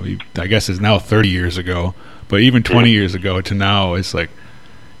 I guess it's now 30 years ago, but even 20 years ago to now, it's like,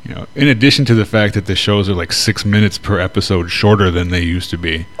 in addition to the fact that the shows are like 6 minutes per episode shorter than they used to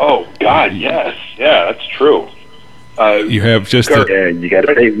be. Oh, God, yes. Yeah, that's true. You have just you got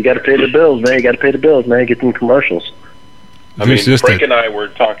to pay the bills, man. You got to pay the bills, man. Get some commercials. Frank and I were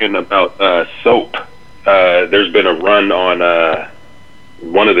talking about soap. There's been a run on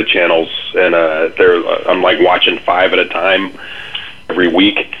one of the channels, and I'm like watching 5 at a time every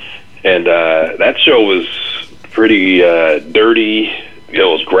week, and that show was pretty dirty. It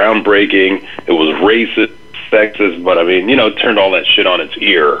was groundbreaking. It was racist, sexist, but turned all that shit on its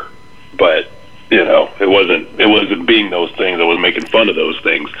ear. but it wasn't being those things. I was making fun of those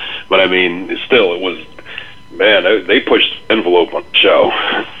things, but I mean, still, it was. Man, they pushed the envelope on the show.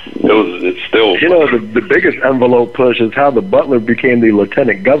 It's still. The biggest envelope push is how the butler became the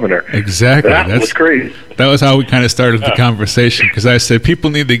lieutenant governor. Exactly. That was crazy. That was how we kind of started the conversation, because I said people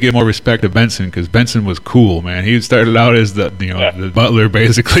need to give more respect to Benson, because Benson was cool, man. He started out as the butler,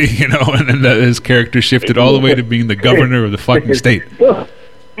 basically, and then his character shifted all the way to being the governor of the fucking state.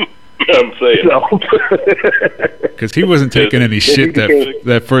 I'm saying. Because he wasn't taking any shit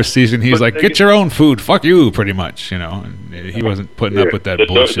that first season. He's like, get your own food, fuck you, pretty much, And he wasn't putting up with that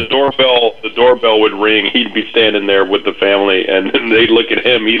bullshit. The doorbell would ring. He'd be standing there with the family, and then they'd look at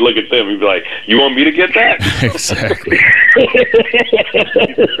him. He'd look at them. He'd be like, "You want me to get that?" Exactly.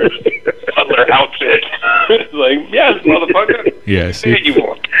 Butler outfit. It's like, yes, motherfucker. Yes. You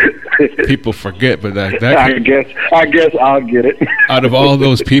want. People forget, but that I guess I'll get it. Out of all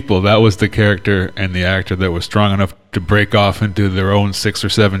those people, that was the character and the actor that was strong enough to break off into their own 6 or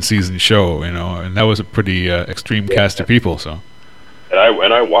 7 season show, and that was a pretty extreme cast of people. So,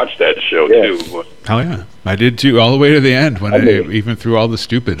 and I watched that show too. Hell yeah, I did too, all the way to the end even through all the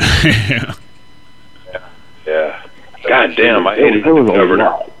stupid. Yeah. God damn, I hated the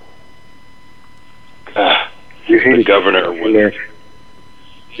governor. You hated the governor was.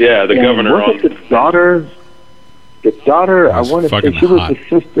 Yeah, the governor. Wasn't the daughter? The daughter, I want to say she was the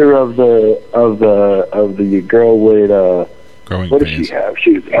sister of the girl with growing what pains. did she have?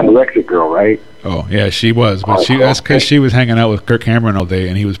 She was an anorexic girl, right? Oh yeah, she was, but that's because she was hanging out with Curt Cameron all day,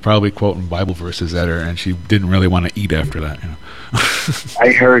 and he was probably quoting Bible verses at her, and she didn't really want to eat after that.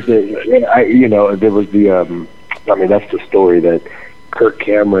 I heard that. There was the. I mean, that's the story that Curt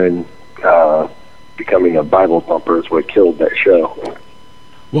Cameron becoming a Bible thumper is what killed that show.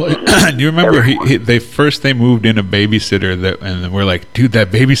 Well, do you remember they moved in a babysitter and we're like, dude,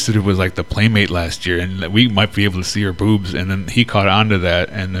 that babysitter was like the Playmate last year, and we might be able to see her boobs. And then he caught on to that,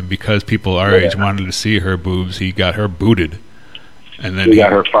 and then because people our age wanted to see her boobs, he got her booted. And then he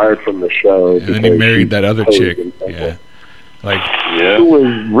got her fired from the show. And then he married that other chick. Yeah, who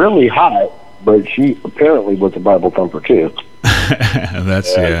was really hot, but she apparently was a Bible thumper too.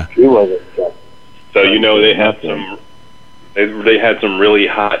 That's She wasn't. So they had some. They had some really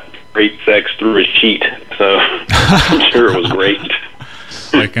hot, great sex through a sheet, so I'm sure it was great.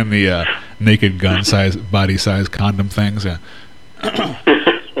 Like in the Naked Gun body size condom things. Yeah.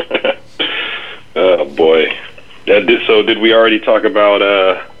 Oh boy! So did we already talk about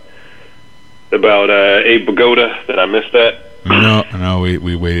Abe Vigoda? Did I miss that? No,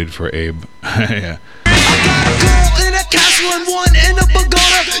 we waited for Abe. Yeah.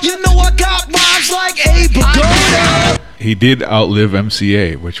 He did outlive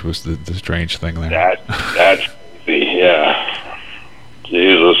MCA, which was the strange thing there. That's yeah.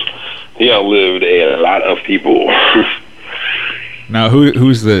 Jesus, he outlived a lot of people. Now,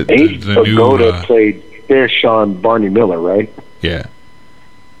 who's the new? Vigoda played Sean Barney Miller, right? Yeah.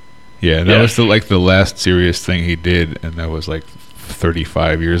 Yeah, that was the last serious thing he did, and that was like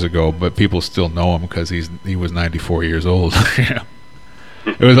 35 years ago. But people still know him because he was 94 years old.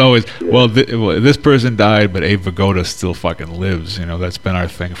 It was always this person died, but Abe Vigoda still fucking lives. That's been our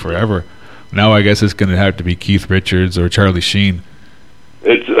thing forever. Now I guess it's going to have to be Keith Richards or Charlie Sheen.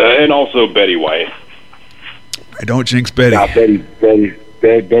 It's and also Betty White. I don't jinx Betty.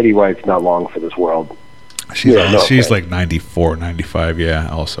 Betty White's not long for this world. She's like 94, 95,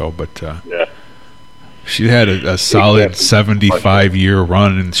 also, but she had a solid 75-year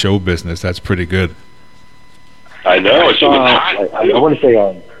run in show business. That's pretty good. I know. She was hot. I want to say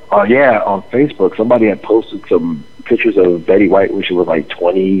on Facebook, somebody had posted some pictures of Betty White when she was like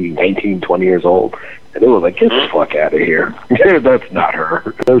 19, 20 years old, and they were like, "Get the fuck out of here! That's not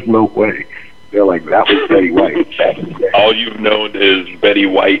her. There's no way." They're like, "That was Betty White back in the day." All you've known is Betty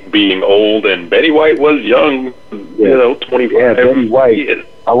White being old, and Betty White was young. 25. Yeah, Betty White.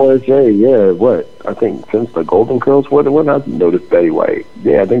 I want to say, I think since the Golden Girls, what I've noticed Betty White.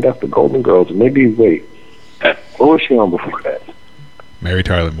 Yeah, I think that's the Golden Girls. Maybe what was she on before that? Mary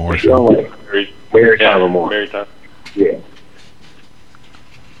Tyler Moore. Mary Tyler Moore. Yeah.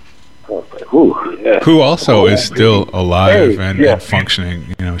 Who also is still alive and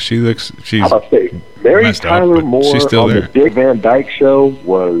functioning. She's Mary Tyler Moore she's still on there. The Dick Van Dyke Show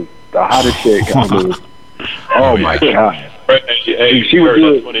was the hottest chick. Oh my god. She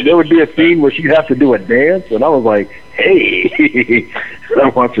would there would be a scene where she'd have to do a dance, and I was like, "Hey,"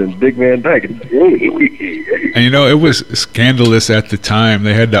 I'm watching Dick Van Dyke. And it was scandalous at the time.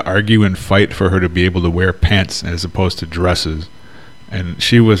 They had to argue and fight for her to be able to wear pants as opposed to dresses, and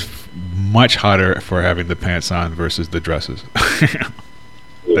she was much hotter for having the pants on versus the dresses.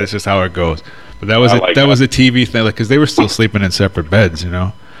 That's just how it goes. But that was a TV thing, like, because they were still sleeping in separate beds, you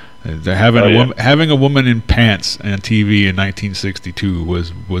know. Having a woman in pants on TV in 1962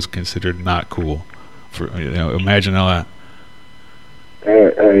 was considered not cool. Imagine all that.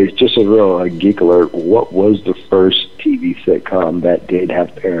 Just a real geek alert. What was the first TV sitcom that did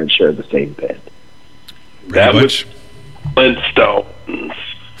have parents share the same bed? That was Flintstones.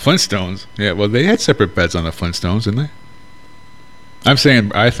 Flintstones? Yeah, well, they had separate beds on the Flintstones, didn't they? I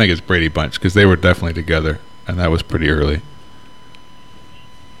think it's Brady Bunch, because they were definitely together, and that was pretty early.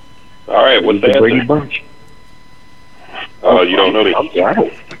 All right, what's the Brady Bunch? Oh, you don't know the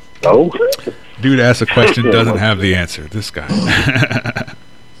No. Dude asked a question, doesn't have the answer. This guy.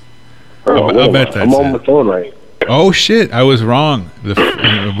 I'll bet that's I'm on my phone right. Oh, shit, I was wrong.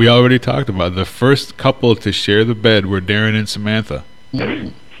 We already talked about it. The first couple to share the bed were Darren and Samantha.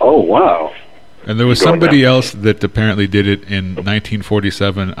 Oh, wow. And there was somebody else that apparently did it in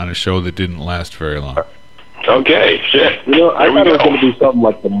 1947 on a show that didn't last very long. Okay, shit. I thought it was going to be something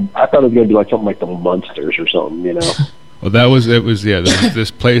like something like the Munsters or something, you know. Well, there was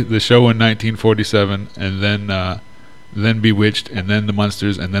the show in 1947, and then Bewitched, and then the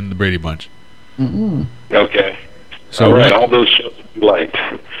Munsters, and then the Brady Bunch. Mm-hmm. Okay. So all right, all those shows you liked.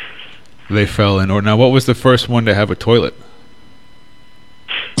 They fell in order. Now, what was the first one to have a toilet?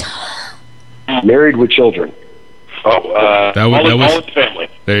 Married with Children. Oh, that was Family.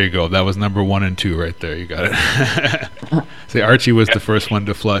 There you go. That was number 1 and 2 right there. You got it. See, Archie was the first one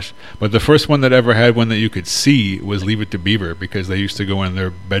to flush, but the first one that ever had one that you could see was Leave It to Beaver, because they used to go in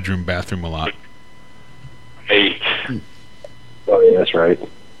their bathroom a lot. Hey. Oh yeah, that's right.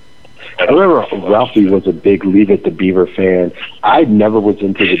 I remember Ralphie was a big Leave It to Beaver fan. I never was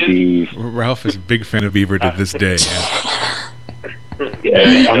into the Beav. Ralph is a big fan of Beaver to this day.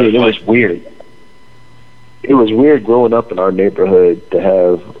 Yeah, I mean, it was weird. It was weird growing up in our neighborhood to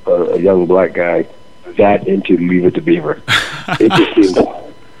have a young black guy that into Leave It to Beaver. It just seemed.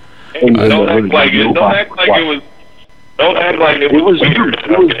 Don't act like it was weird.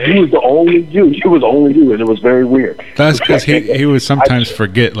 He was the only dude. He was the only dude, and it was very weird. That's because he would sometimes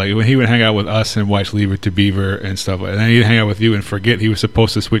forget. Like when he would hang out with us and watch Leave It to Beaver and stuff, and then he'd hang out with you and forget he was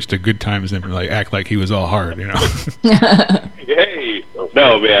supposed to switch to Good Times and like act like he was all hard, you know. Hey,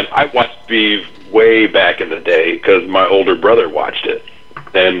 no man, I watched Beav way back in the day because my older brother watched it,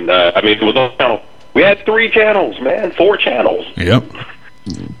 and it was on channel. We had 3 channels, man, 4 channels. Yep.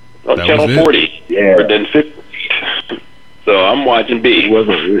 On channel 40, yeah, or then 50. So I'm watching Beef.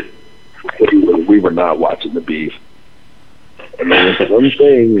 We were not watching the Beef. And then it's one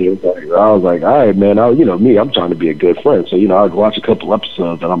thing. I was like, all right, man. I'm trying to be a good friend, so I'd watch a couple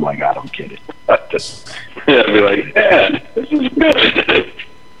episodes, and I'm like, I don't get it. I'd be like, yeah, this is good.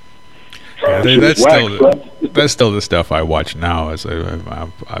 That's still the stuff I watch now. As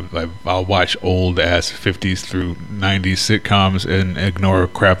I'll watch old ass 50s through 90s sitcoms and ignore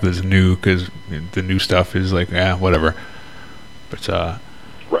crap that's new because the new stuff is like whatever. But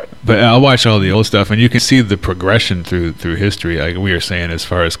right. But I'll watch all the old stuff, and you can see the progression through history, like we were saying, as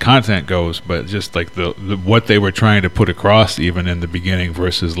far as content goes. But just like the what they were trying to put across, even in the beginning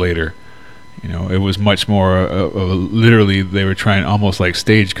versus later. It was much more literally they were trying almost like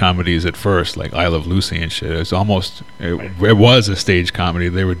stage comedies at first, like I Love Lucy and shit. It was a stage comedy.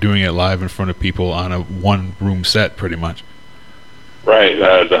 They were doing it live in front of people on a 1-room set, pretty much. Right.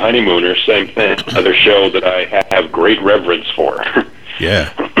 The Honeymooners, same thing. Another show that I have great reverence for.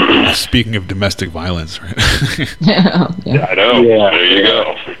 Yeah. Speaking of domestic violence, right? Yeah. I know. Yeah. There you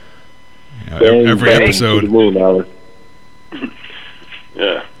go. Every episode.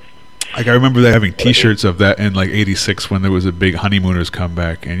 Yeah. Like I remember they having T-shirts of that in like '86 when there was a big Honeymooners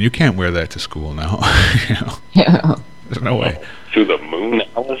comeback, and you can't wear that to school now. Yeah. There's no way. To the Moon,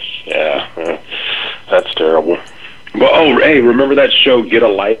 Alice? Yeah. That's terrible. Well, hey, remember that show Get a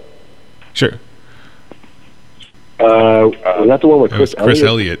Life? Sure. Was that the one with Chris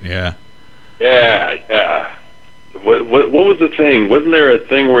Elliott? Yeah. Yeah. What was the thing? Wasn't there a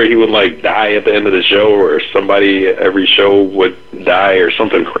thing where he would like die at the end of the show, or somebody every show would die, or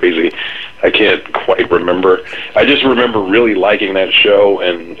something crazy? I can't quite remember. I just remember really liking that show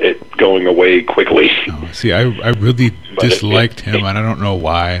and it going away quickly. Oh, see, I really disliked him, and I don't know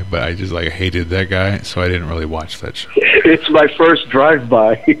why, but I just like hated that guy, so I didn't really watch that show. It's my first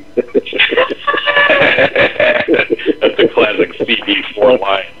drive-by. That's a classic CB4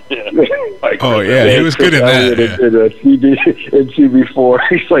 line. Oh yeah, he was good in that. In CB4,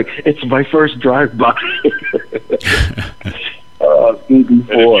 he's like, "It's my first drive-by."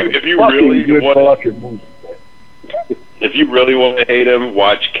 CB4. If you really want, If you really want to hate him,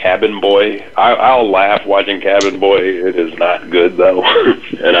 watch Cabin Boy. I'll laugh watching Cabin Boy. It is not good though,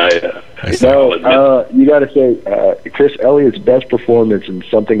 and you got to say Chris Elliott's best performance in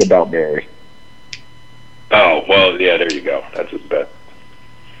Something About Mary. Oh well, yeah, there you go. That's his best.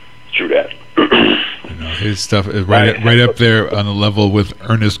 True that. His stuff is right up there on the level with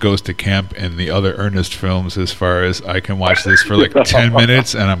Ernest Goes to Camp and the other Ernest films. As far as I can watch this for like 10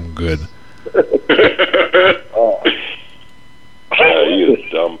 minutes and I'm good. You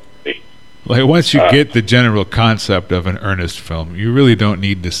dumb. Like once you get the general concept of an Ernest film, you really don't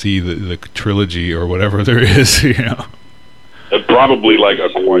need to see the trilogy or whatever there is, you know. Probably like a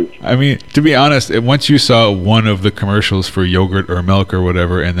coin. I mean, to be honest, once you saw one of the commercials for yogurt or milk or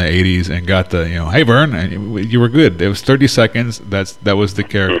whatever in the 80s and got the, hey Vern, and you were good. It was 30 seconds. That was the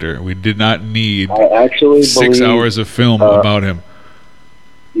character. We did not need 6 hours of film about him.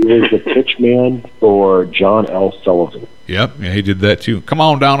 He was the pitch man for John L. Sullivan. Yep, yeah, he did that too. Come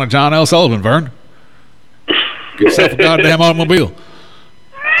on down to John L. Sullivan, Vern. Get yourself a goddamn automobile.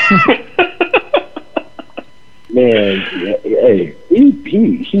 Man, hey,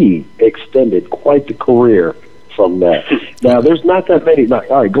 he extended quite the career from that. Now, there's not that many. All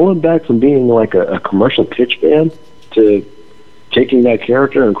right, going back from being like a commercial pitch man to taking that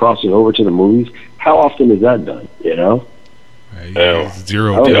character and crossing over to the movies, how often is that done? You know?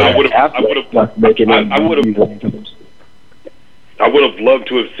 Zero. I would have loved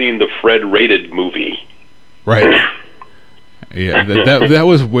to have seen the Fred Rated movie. Right. Yeah, that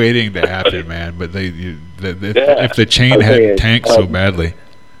was waiting to happen, man. But if the chain had tanked so badly,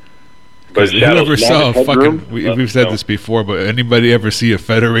 but whoever saw a fucking, we've said this before, but anybody ever see a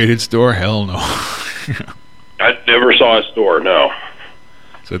Federated store? Hell no. I never saw a store. No.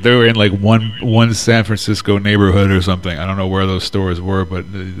 So they were in like one San Francisco neighborhood or something. I don't know where those stores were, but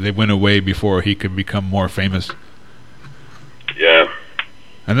they went away before he could become more famous. Yeah.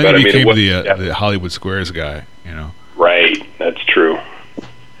 And then he became the Hollywood Squares guy, you know. Right, that's true.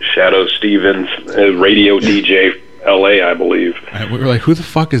 Shadow Stevens, radio DJ, L.A., I believe. And we were like, who the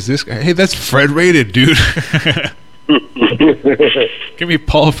fuck is this guy? Hey, that's Fred Rated, dude. Give me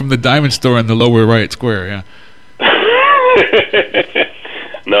Paul from the Diamond Store in the lower right square, yeah.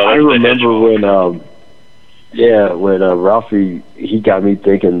 No, I remember when Ralphie, he got me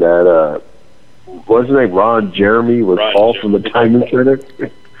thinking that, wasn't his name Ron Jeremy was Paul from the Diamond Center?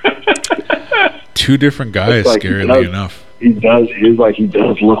 Two different guys, like scarily enough. He does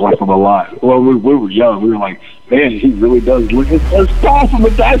look like him a lot. Well, we were young. We were like, man, he really does look like Paul from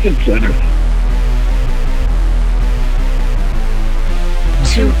the Diamond Center.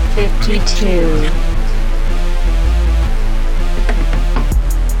 252.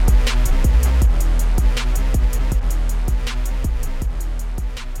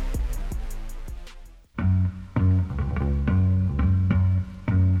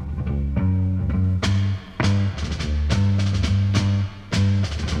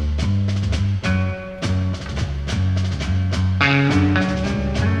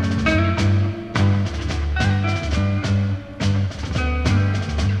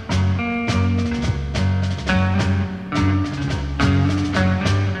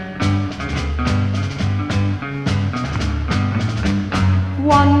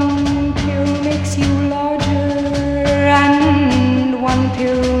 One pill makes you larger and one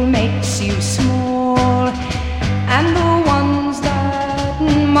pill makes you small, and the ones that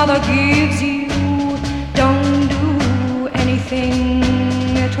mother gives you don't do anything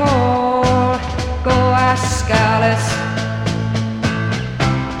at all. Go ask Alice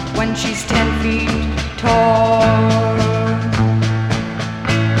when she's 10 feet tall.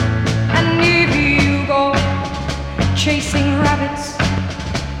 And if you go chasing rabbits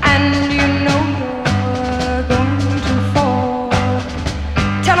and you know you're going to fall,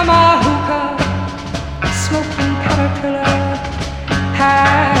 tell 'em a hookah smoking caterpillar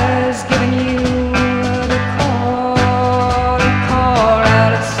has given you the call. Call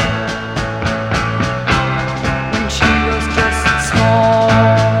Alice when she was just small.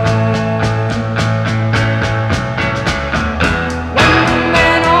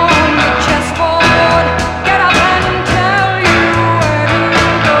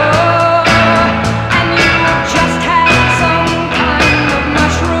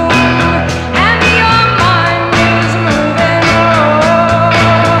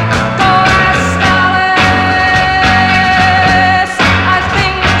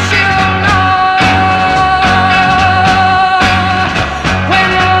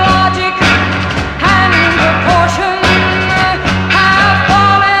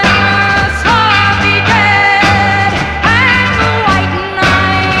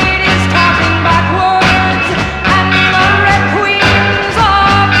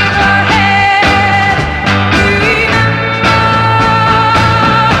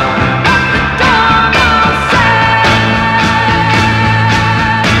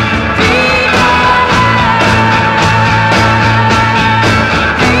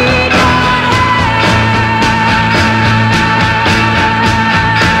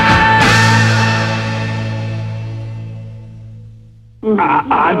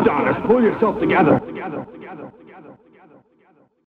 Pull yourself together.